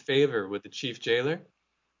obtained favor with the chief jailer?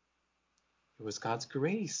 It was God's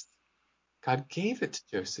grace. God gave it to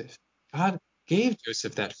Joseph. God gave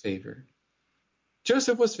Joseph that favor.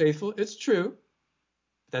 Joseph was faithful, it's true,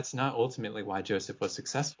 but that's not ultimately why Joseph was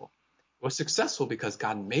successful. He was successful because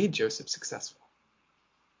God made Joseph successful.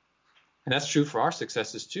 And that's true for our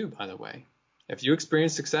successes too, by the way. If you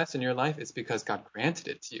experience success in your life, it's because God granted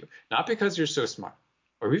it to you, not because you're so smart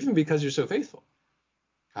or even because you're so faithful.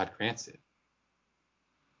 God grants it.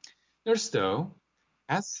 Notice though,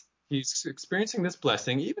 as he's experiencing this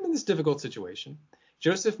blessing, even in this difficult situation,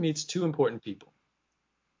 Joseph meets two important people,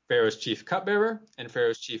 Pharaoh's chief cupbearer and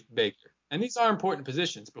Pharaoh's chief baker. And these are important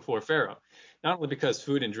positions before Pharaoh, not only because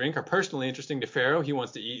food and drink are personally interesting to Pharaoh, he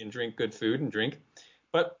wants to eat and drink good food and drink,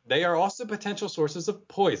 but they are also potential sources of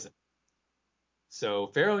poison. So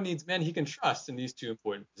Pharaoh needs men he can trust in these two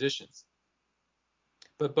important positions.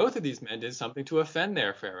 But both of these men did something to offend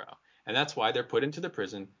their Pharaoh, and that's why they're put into the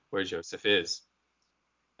prison where Joseph is.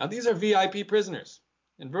 Now these are VIP prisoners.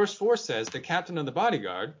 And verse 4 says the captain of the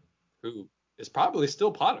bodyguard, who is probably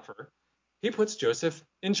still Potiphar, he puts Joseph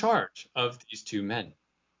in charge of these two men.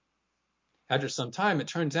 After some time, it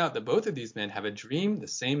turns out that both of these men have a dream the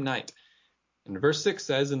same night. And verse 6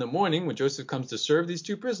 says, in the morning, when Joseph comes to serve these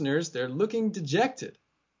two prisoners, they're looking dejected.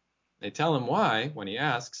 They tell him why when he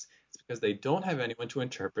asks. It's because they don't have anyone to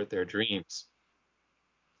interpret their dreams.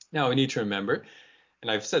 Now, we need to remember,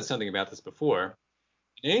 and I've said something about this before,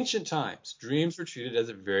 in ancient times, dreams were treated as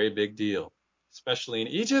a very big deal, especially in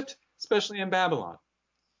Egypt, especially in Babylon.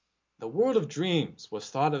 The world of dreams was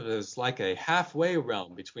thought of as like a halfway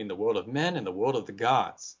realm between the world of men and the world of the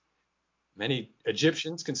gods. Many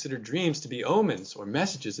Egyptians considered dreams to be omens or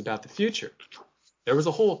messages about the future. There was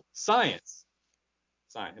a whole science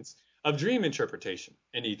of dream interpretation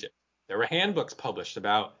in Egypt. There were handbooks published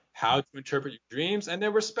about how to interpret your dreams, and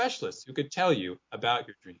there were specialists who could tell you about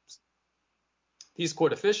your dreams. These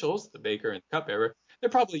court officials, the baker and the cupbearer, they're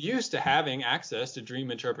probably used to having access to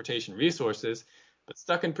dream interpretation resources, but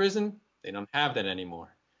stuck in prison, they don't have that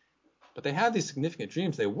anymore. But they have these significant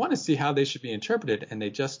dreams. They want to see how they should be interpreted, and they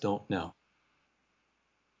just don't know.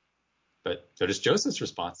 But notice Joseph's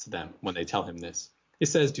response to them when they tell him this. He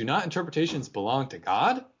says, do not interpretations belong to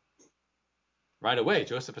God? Right away,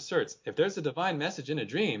 Joseph asserts, if there's a divine message in a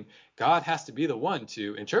dream, God has to be the one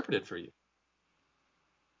to interpret it for you.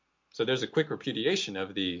 So there's a quick repudiation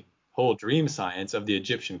of the whole dream science of the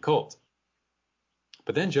Egyptian cult.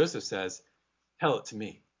 But then Joseph says, tell it to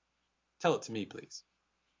me. Tell it to me, please.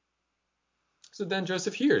 So then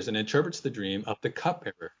Joseph hears and interprets the dream of the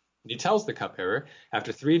cupbearer. And he tells the cupbearer,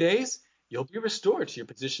 after 3 days, you'll be restored to your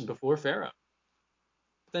position before Pharaoh.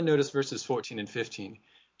 But then notice verses 14 and 15.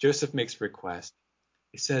 Joseph makes a request.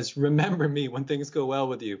 He says, remember me when things go well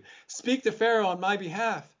with you. Speak to Pharaoh on my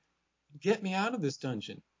behalf. Get me out of this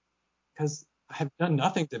dungeon, because I have done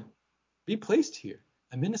nothing to be placed here.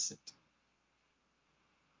 I'm innocent.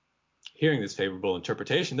 Hearing this favorable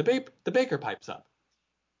interpretation, the baker pipes up.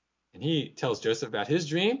 And he tells Joseph about his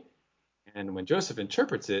dream. And when Joseph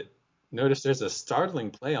interprets it, notice there's a startling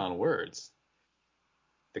play on words.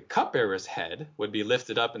 The cupbearer's head would be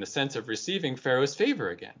lifted up in the sense of receiving Pharaoh's favor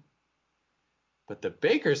again. But the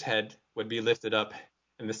baker's head would be lifted up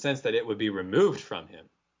in the sense that it would be removed from him.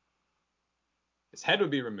 His head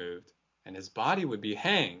would be removed, and his body would be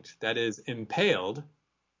hanged, that is, impaled,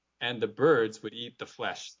 and the birds would eat the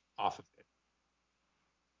flesh off of it.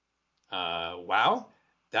 Wow,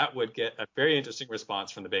 that would get a very interesting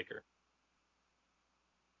response from the baker.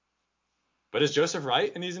 But is Joseph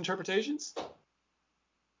right in these interpretations?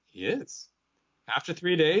 He is. After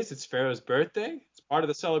 3 days, it's Pharaoh's birthday. It's part of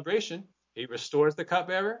the celebration. He restores the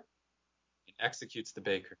cupbearer and executes the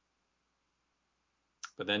baker.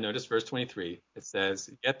 But then notice verse 23. It says,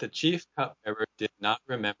 "Yet the chief cupbearer did not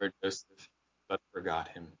remember Joseph, but forgot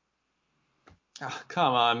him." Oh,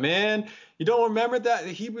 come on, man. You don't remember that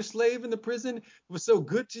the Hebrew slave in the prison who was so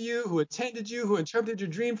good to you, who attended you, who interpreted your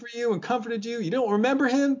dream for you and comforted you? You don't remember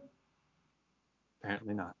him?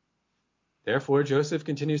 Apparently not. Therefore, Joseph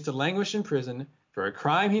continues to languish in prison for a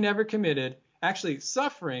crime he never committed, actually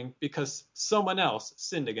suffering because someone else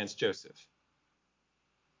sinned against Joseph.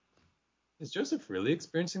 Is Joseph really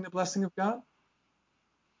experiencing the blessing of God?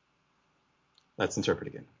 Let's interpret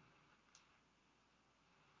again.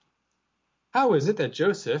 How is it that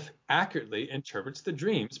Joseph accurately interprets the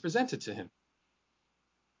dreams presented to him?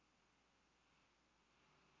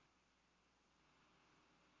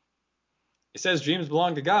 He says dreams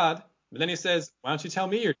belong to God, but then he says, why don't you tell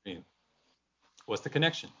me your dream? What's the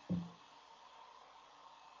connection?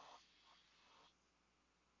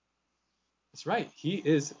 That's right. He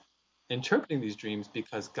is interpreting these dreams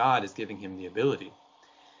because God is giving him the ability.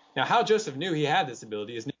 Now, how Joseph knew he had this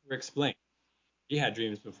ability is never explained. He had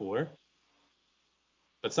dreams before,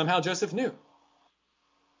 but somehow Joseph knew.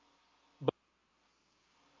 But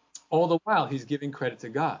all the while, he's giving credit to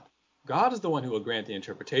God. God is the one who will grant the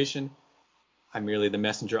interpretation. I'm merely the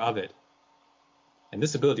messenger of it. And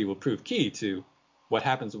this ability will prove key to what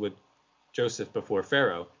happens with Joseph before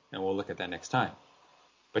Pharaoh, and we'll look at that next time.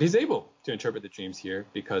 But he's able to interpret the dreams here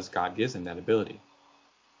because God gives him that ability.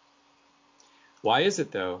 Why is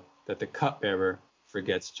it, though, that the cupbearer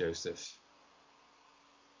forgets Joseph?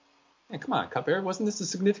 Come on, cupbearer, wasn't this a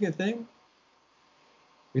significant thing?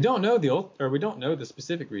 We don't know the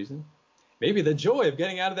specific reason. Maybe the joy of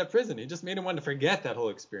getting out of that prison. He just made him want to forget that whole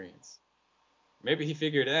experience. Maybe he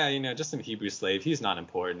figured, just some Hebrew slave. He's not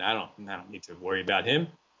important. I don't need to worry about him.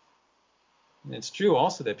 And it's true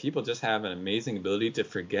also that people just have an amazing ability to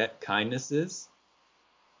forget kindnesses,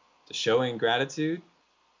 to showing gratitude.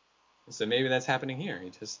 And so maybe that's happening here. He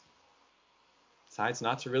just decides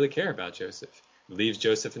not to really care about Joseph. Leaves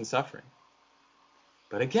Joseph in suffering.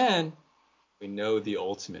 But again, we know the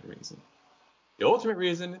ultimate reason. The ultimate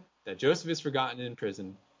reason that Joseph is forgotten in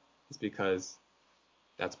prison is because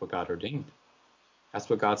that's what God ordained. That's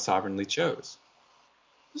what God sovereignly chose.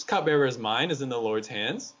 This cupbearer's mind is in the Lord's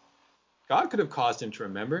hands. God could have caused him to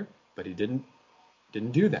remember, but he didn't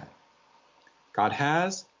do that. God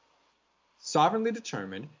has sovereignly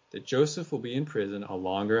determined that Joseph will be in prison a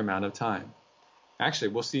longer amount of time. Actually,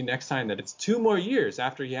 we'll see next time that it's 2 more years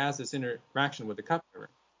after he has this interaction with the cupbearer.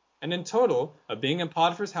 And in total, of being in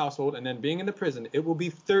Potiphar's household and then being in the prison, it will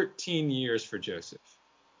be 13 years for Joseph.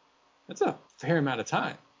 That's a fair amount of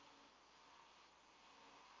time.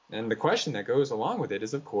 And the question that goes along with it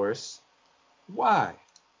is, of course, why?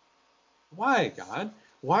 Why, God?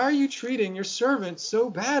 Why are you treating your servant so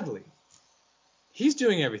badly? He's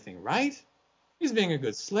doing everything right. He's being a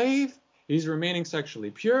good slave. He's remaining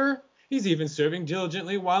sexually pure. He's even serving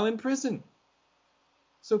diligently while in prison.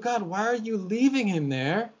 So God, why are you leaving him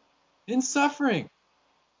there in suffering?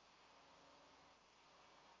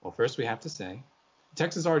 Well, first we have to say, the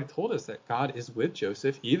text has already told us that God is with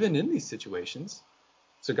Joseph even in these situations.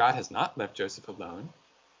 So God has not left Joseph alone.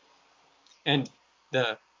 And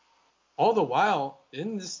all the while,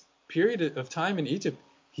 in this period of time in Egypt,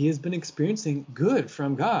 he has been experiencing good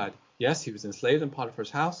from God. Yes, he was enslaved in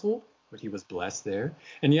Potiphar's household, but he was blessed there.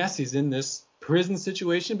 And yes, he's in this prison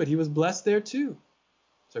situation, but he was blessed there too.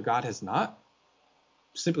 So God has not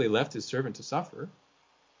simply left his servant to suffer.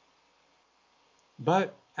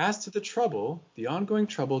 But as to the ongoing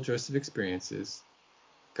trouble Joseph experiences,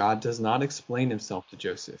 God does not explain himself to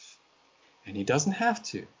Joseph, and he doesn't have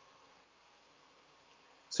to.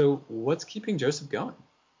 So what's keeping Joseph going?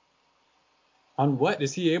 On what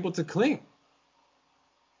is he able to cling?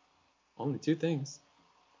 Only 2 things: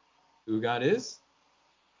 who God is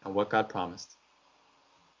and what God promised.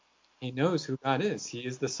 He knows who God is. He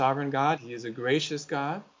is the sovereign God. He is a gracious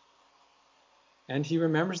God. And he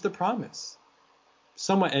remembers the promise.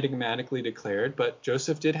 Somewhat enigmatically declared, but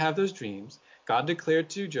Joseph did have those dreams. God declared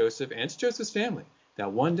to Joseph and to Joseph's family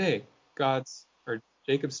that one day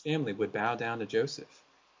Jacob's family would bow down to Joseph.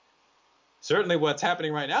 Certainly what's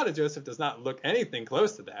happening right now to Joseph does not look anything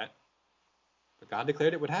close to that. But God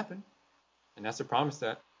declared it would happen. And that's a promise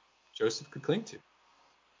that Joseph could cling to.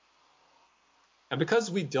 And because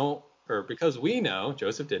because we know,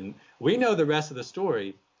 Joseph didn't, we know the rest of the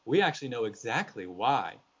story, we actually know exactly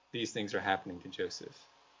why these things are happening to Joseph.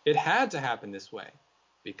 It had to happen this way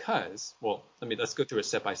because, well, let's go through it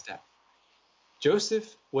step by step.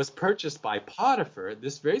 Joseph was purchased by Potiphar,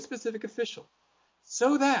 this very specific official,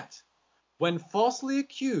 so that when falsely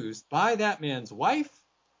accused by that man's wife,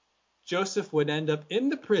 Joseph would end up in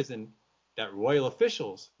the prison that royal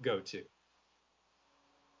officials go to.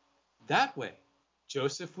 That way,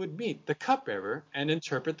 Joseph would meet the cupbearer and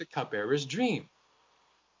interpret the cupbearer's dream.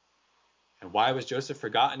 And why was Joseph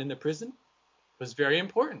forgotten in the prison? It was very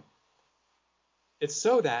important. It's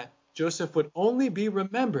so that Joseph would only be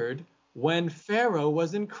remembered when Pharaoh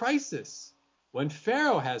was in crisis, when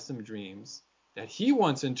Pharaoh has some dreams that he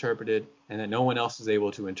once interpreted and that no one else is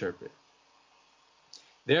able to interpret.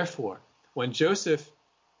 Therefore, when Joseph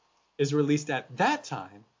is released at that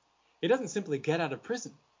time, he doesn't simply get out of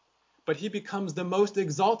prison, but he becomes the most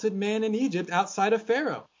exalted man in Egypt outside of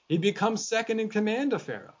Pharaoh. He becomes second in command of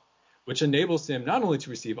Pharaoh, which enables him not only to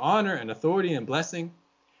receive honor and authority and blessing,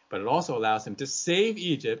 but it also allows him to save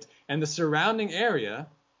Egypt and the surrounding area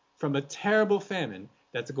from a terrible famine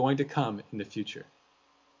that's going to come in the future.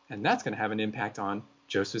 And that's going to have an impact on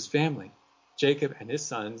Joseph's family. Jacob and his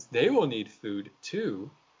sons, they will need food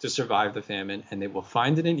too to survive the famine, and they will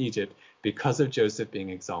find it in Egypt because of Joseph being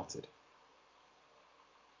exalted.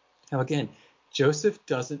 Now again, Joseph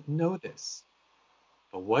doesn't know this,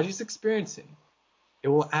 but what he's experiencing, it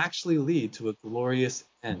will actually lead to a glorious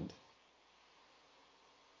end.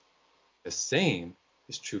 The same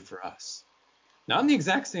is true for us. Not in the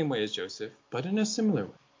exact same way as Joseph, but in a similar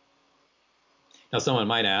way. Now someone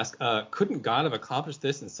might ask, couldn't God have accomplished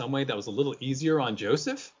this in some way that was a little easier on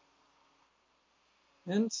Joseph?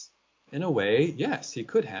 And in a way, yes, he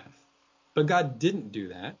could have. But God didn't do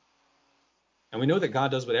that. And we know that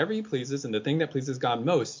God does whatever he pleases, and the thing that pleases God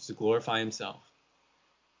most is to glorify himself.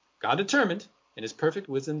 God determined in his perfect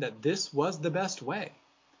wisdom that this was the best way.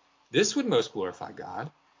 This would most glorify God.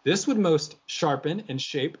 This would most sharpen and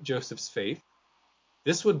shape Joseph's faith.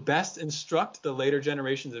 This would best instruct the later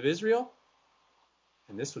generations of Israel.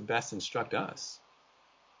 And this would best instruct us,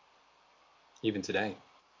 even today.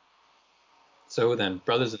 So then,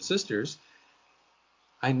 brothers and sisters,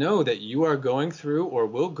 I know that you are going through or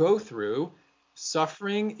will go through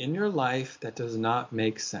suffering in your life that does not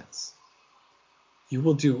make sense. You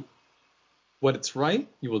will do what's right,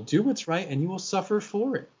 you will do what's right, and you will suffer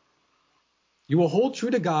for it. You will hold true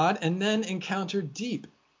to God and then encounter deep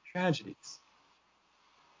tragedies.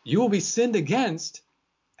 You will be sinned against,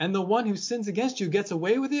 and the one who sins against you gets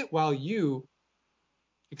away with it while you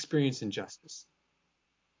experience injustice.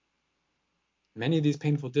 Many of these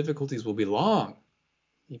painful difficulties will be long,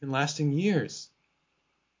 even lasting years.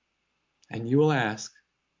 And you will ask,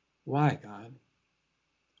 why, God?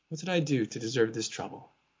 What did I do to deserve this trouble?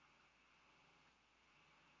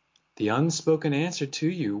 The unspoken answer to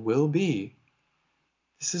you will be,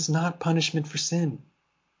 this is not punishment for sin.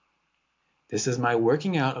 This is my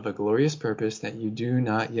working out of a glorious purpose that you do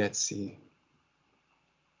not yet see.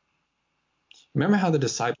 Remember how the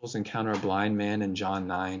disciples encounter a blind man in John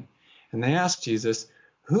 9, and they ask Jesus,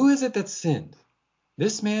 who is it that sinned,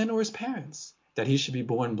 this man or his parents, that he should be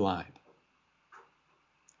born blind?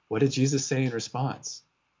 What did Jesus say in response?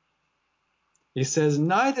 He says,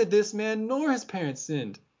 neither this man nor his parents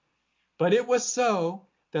sinned, but it was so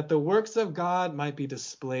that the works of God might be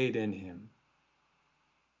displayed in him.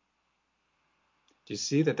 Do you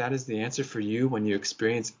see that that is the answer for you when you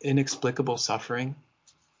experience inexplicable suffering?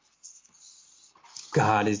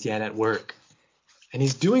 God is yet at work, and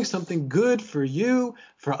he's doing something good for you,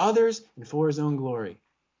 for others, and for his own glory.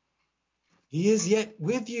 He is yet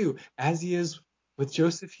with you, as he is with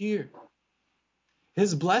Joseph here.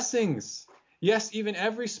 His blessings, yes, even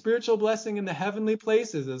every spiritual blessing in the heavenly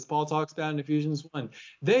places, as Paul talks about in Ephesians 1,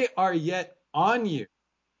 they are yet on you,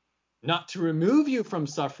 not to remove you from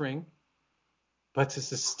suffering, but to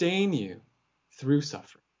sustain you through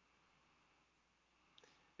suffering.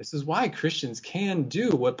 This is why Christians can do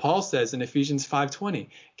what Paul says in Ephesians 5:20,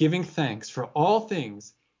 giving thanks for all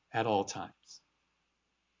things at all times.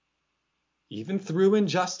 Even through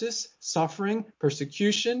injustice, suffering,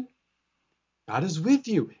 persecution, God is with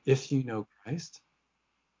you if you know Christ.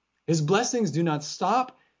 His blessings do not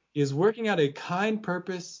stop. He is working out a kind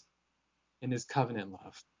purpose in his covenant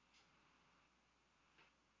love.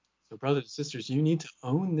 So brothers and sisters, you need to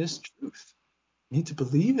own this truth. You need to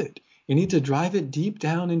believe it. You need to drive it deep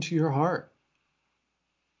down into your heart.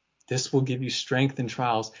 This will give you strength in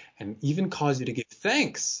trials and even cause you to give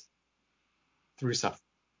thanks through suffering.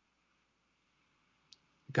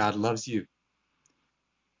 God loves you,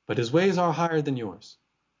 but his ways are higher than yours.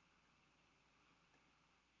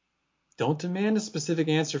 Don't demand a specific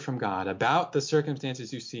answer from God about the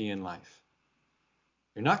circumstances you see in life.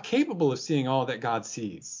 You're not capable of seeing all that God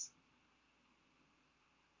sees.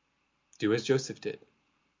 Do as Joseph did.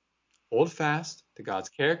 Hold fast to God's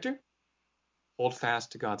character. Hold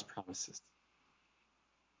fast to God's promises.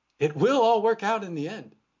 It will all work out in the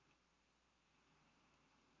end.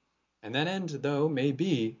 And that end, though, may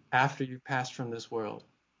be after you've passed from this world.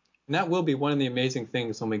 And that will be one of the amazing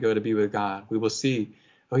things when we go to be with God. We will see,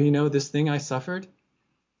 oh, this thing I suffered,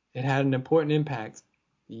 it had an important impact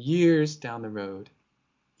years down the road,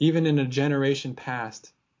 even in a generation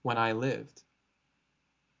past when I lived.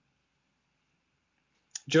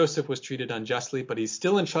 Joseph was treated unjustly, but he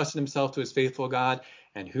still entrusted himself to his faithful God.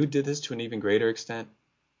 And who did this to an even greater extent?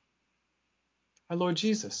 Our Lord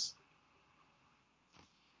Jesus.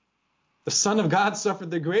 The Son of God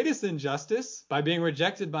suffered the greatest injustice by being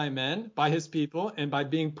rejected by men, by his people, and by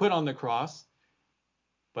being put on the cross.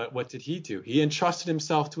 But what did he do? He entrusted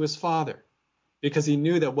himself to his Father because he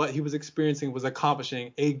knew that what he was experiencing was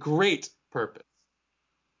accomplishing a great purpose.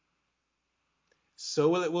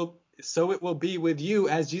 So it will be with you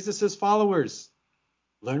as Jesus' followers.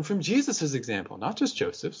 Learn from Jesus' example, not just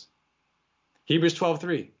Joseph's. Hebrews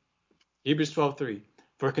 12:3.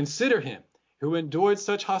 For consider him who endured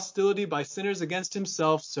such hostility by sinners against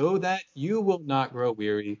himself, so that you will not grow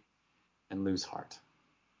weary and lose heart.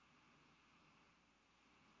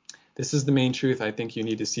 This is the main truth I think you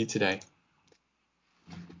need to see today.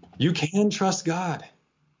 You can trust God,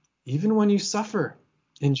 even when you suffer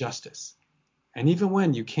injustice, and even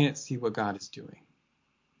when you can't see what God is doing.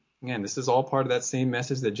 Again, this is all part of that same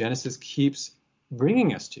message that Genesis keeps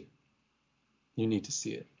bringing us to. You need to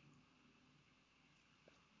see it.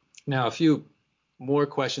 Now, a few more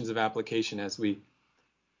questions of application as we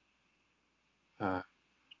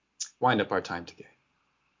wind up our time today.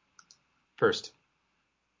 First,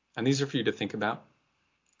 and these are for you to think about,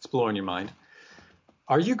 explore in your mind.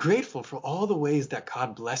 Are you grateful for all the ways that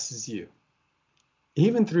God blesses you,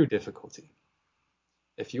 even through difficulty?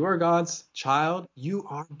 If you are God's child, you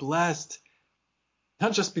are blessed,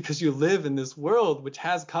 not just because you live in this world which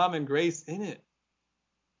has common grace in it,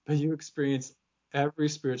 but you experience every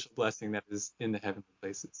spiritual blessing that is in the heavenly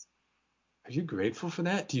places. Are you grateful for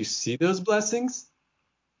that? Do you see those blessings?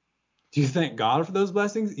 Do you thank God for those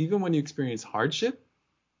blessings, even when you experience hardship?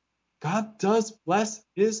 God does bless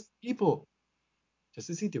his people, just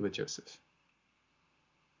as he did with Joseph.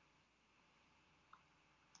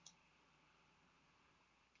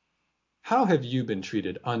 How have you been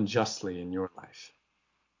treated unjustly in your life?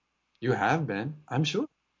 You have been, I'm sure.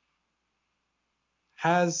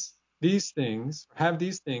 Have these things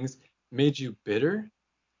made you bitter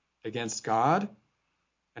against God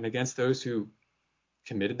and against those who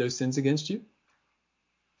committed those sins against you?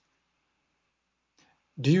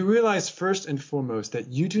 Do you realize first and foremost that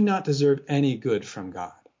you do not deserve any good from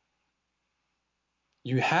God?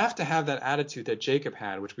 You have to have that attitude that Jacob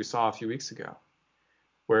had, which we saw a few weeks ago,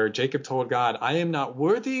 where Jacob told God, I am not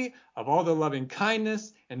worthy of all the loving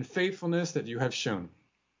kindness and faithfulness that you have shown me.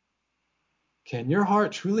 Can your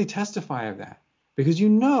heart truly testify of that? Because you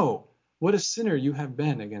know what a sinner you have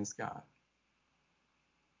been against God.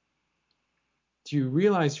 Do you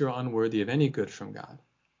realize you're unworthy of any good from God?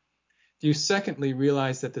 Do you secondly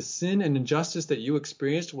realize that the sin and injustice that you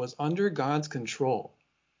experienced was under God's control?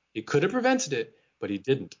 He could have prevented it, but he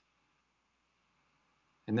didn't.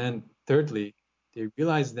 And then thirdly, do you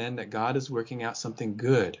realize then that God is working out something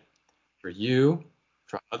good for you,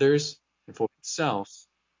 for others, and for himself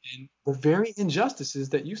in the very injustices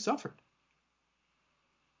that you suffered?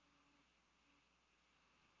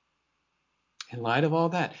 In light of all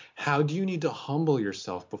that, how do you need to humble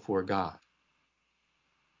yourself before God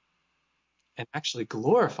and actually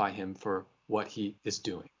glorify him for what he is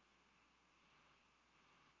doing?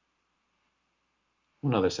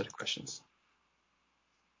 One other set of questions.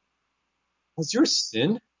 Has your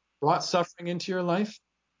sin brought suffering into your life?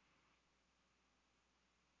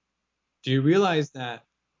 Do you realize that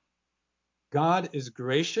God is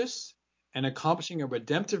gracious and accomplishing a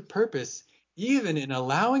redemptive purpose even in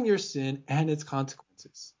allowing your sin and its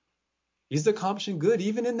consequences? He's accomplishing good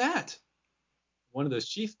even in that. One of those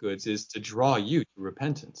chief goods is to draw you to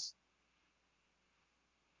repentance.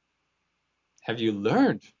 Have you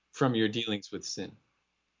learned from your dealings with sin?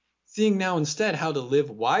 Seeing now instead how to live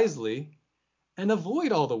wisely and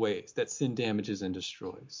avoid all the ways that sin damages and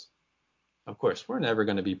destroys. Of course, we're never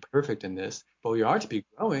going to be perfect in this, but we are to be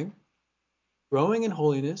growing in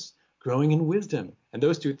holiness, growing in wisdom. And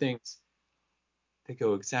those two things They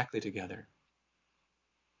go exactly together.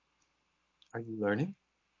 Are you learning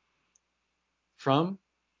from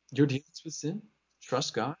your dealings with sin?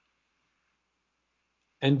 Trust God.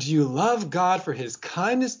 And do you love God for his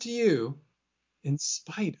kindness to you in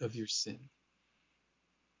spite of your sin?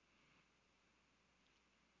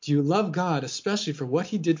 Do you love God especially for what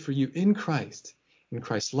he did for you in Christ's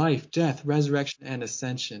life, death, resurrection, and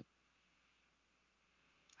ascension?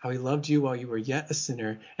 How he loved you while you were yet a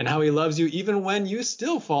sinner, and how he loves you even when you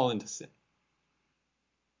still fall into sin.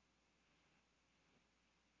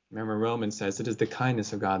 Remember, Romans says it is the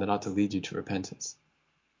kindness of God that ought to lead you to repentance.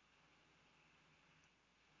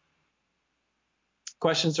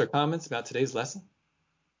 Questions or comments about today's lesson?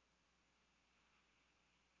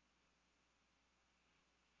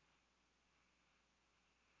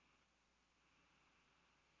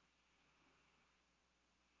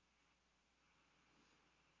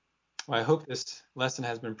 Well, I hope this lesson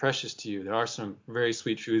has been precious to you. There are some very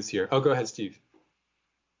sweet truths here. Oh, go ahead, Steve.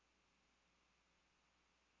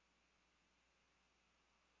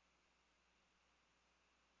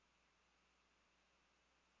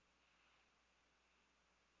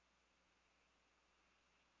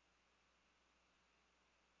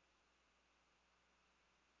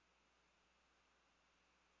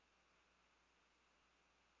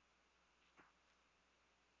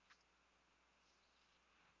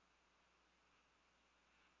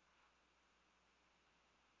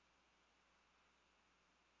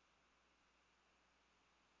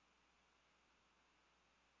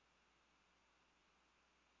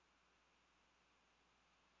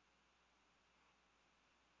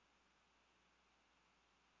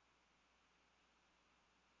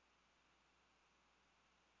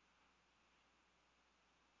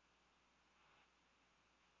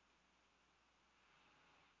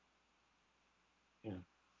 Yeah.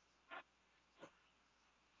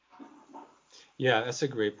 Yeah, that's a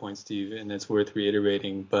great point, Steve, and it's worth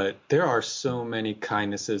reiterating. But there are so many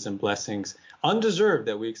kindnesses and blessings undeserved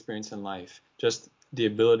that we experience in life. Just the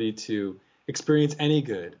ability to experience any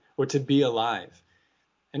good or to be alive.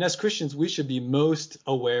 And as Christians, we should be most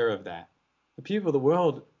aware of that. The people of the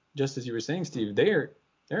world, just as you were saying, Steve, they're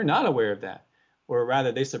not aware of that. Or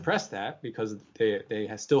rather, they suppress that because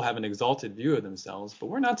they still have an exalted view of themselves. But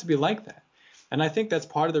we're not to be like that. And I think that's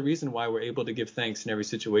part of the reason why we're able to give thanks in every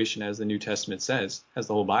situation, as the New Testament says, as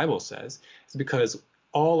the whole Bible says, is because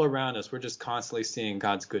all around us, we're just constantly seeing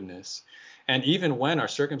God's goodness. And even when our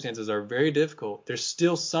circumstances are very difficult, there's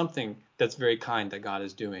still something that's very kind that God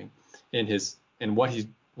is doing in what he's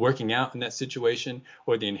working out in that situation,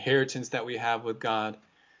 or the inheritance that we have with God.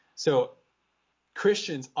 So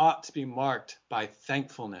Christians ought to be marked by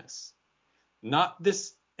thankfulness, not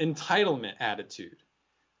this entitlement attitude.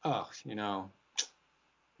 Oh,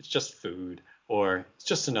 it's just food, or it's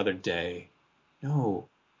just another day. No,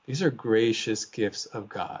 these are gracious gifts of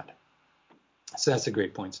God. So that's a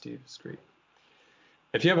great point, Steve. It's great.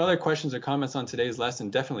 If you have other questions or comments on today's lesson,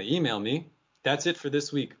 definitely email me. That's it for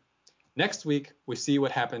this week. Next week, we see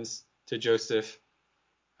what happens to Joseph.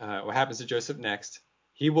 What happens to Joseph next?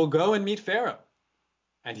 He will go and meet Pharaoh,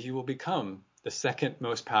 and he will become the second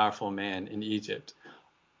most powerful man in Egypt,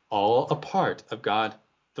 all a part of God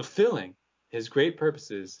fulfilling his great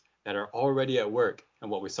purposes that are already at work in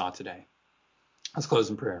what we saw today. Let's close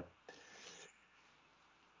in prayer.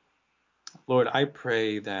 Lord, I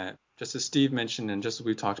pray that, just as Steve mentioned and just as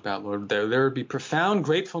we talked about, Lord, there would be profound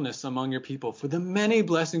gratefulness among your people for the many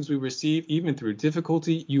blessings we receive, even through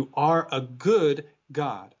difficulty. You are a good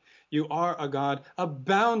God. You are a God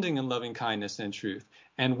abounding in loving kindness and truth,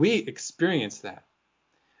 and we experience that.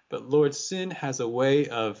 But Lord, sin has a way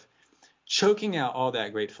of choking out all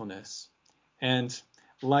that gratefulness. And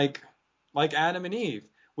like Adam and Eve,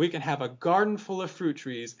 we can have a garden full of fruit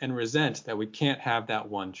trees and resent that we can't have that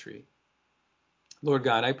one tree. Lord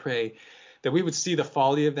God, I pray that we would see the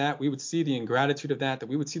folly of that, we would see the ingratitude of that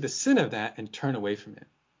we would see the sin of that and turn away from it.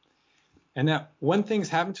 And that when things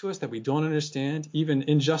happen to us that we don't understand, even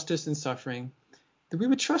injustice and suffering, that we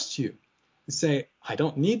would trust you and say, I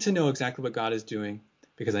don't need to know exactly what God is doing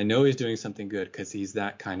because I know he's doing something good because he's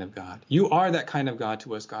that kind of God. You are that kind of God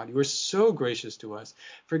to us, God. You are so gracious to us.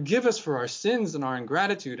 Forgive us for our sins and our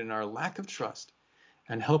ingratitude and our lack of trust,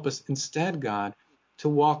 and help us instead, God, to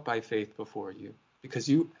walk by faith before you, because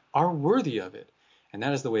you are worthy of it. And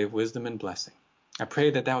that is the way of wisdom and blessing. I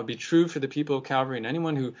pray that that would be true for the people of Calvary and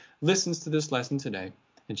anyone who listens to this lesson today.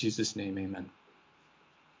 In Jesus' name, amen.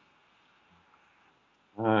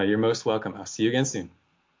 You're most welcome. I'll see you again soon.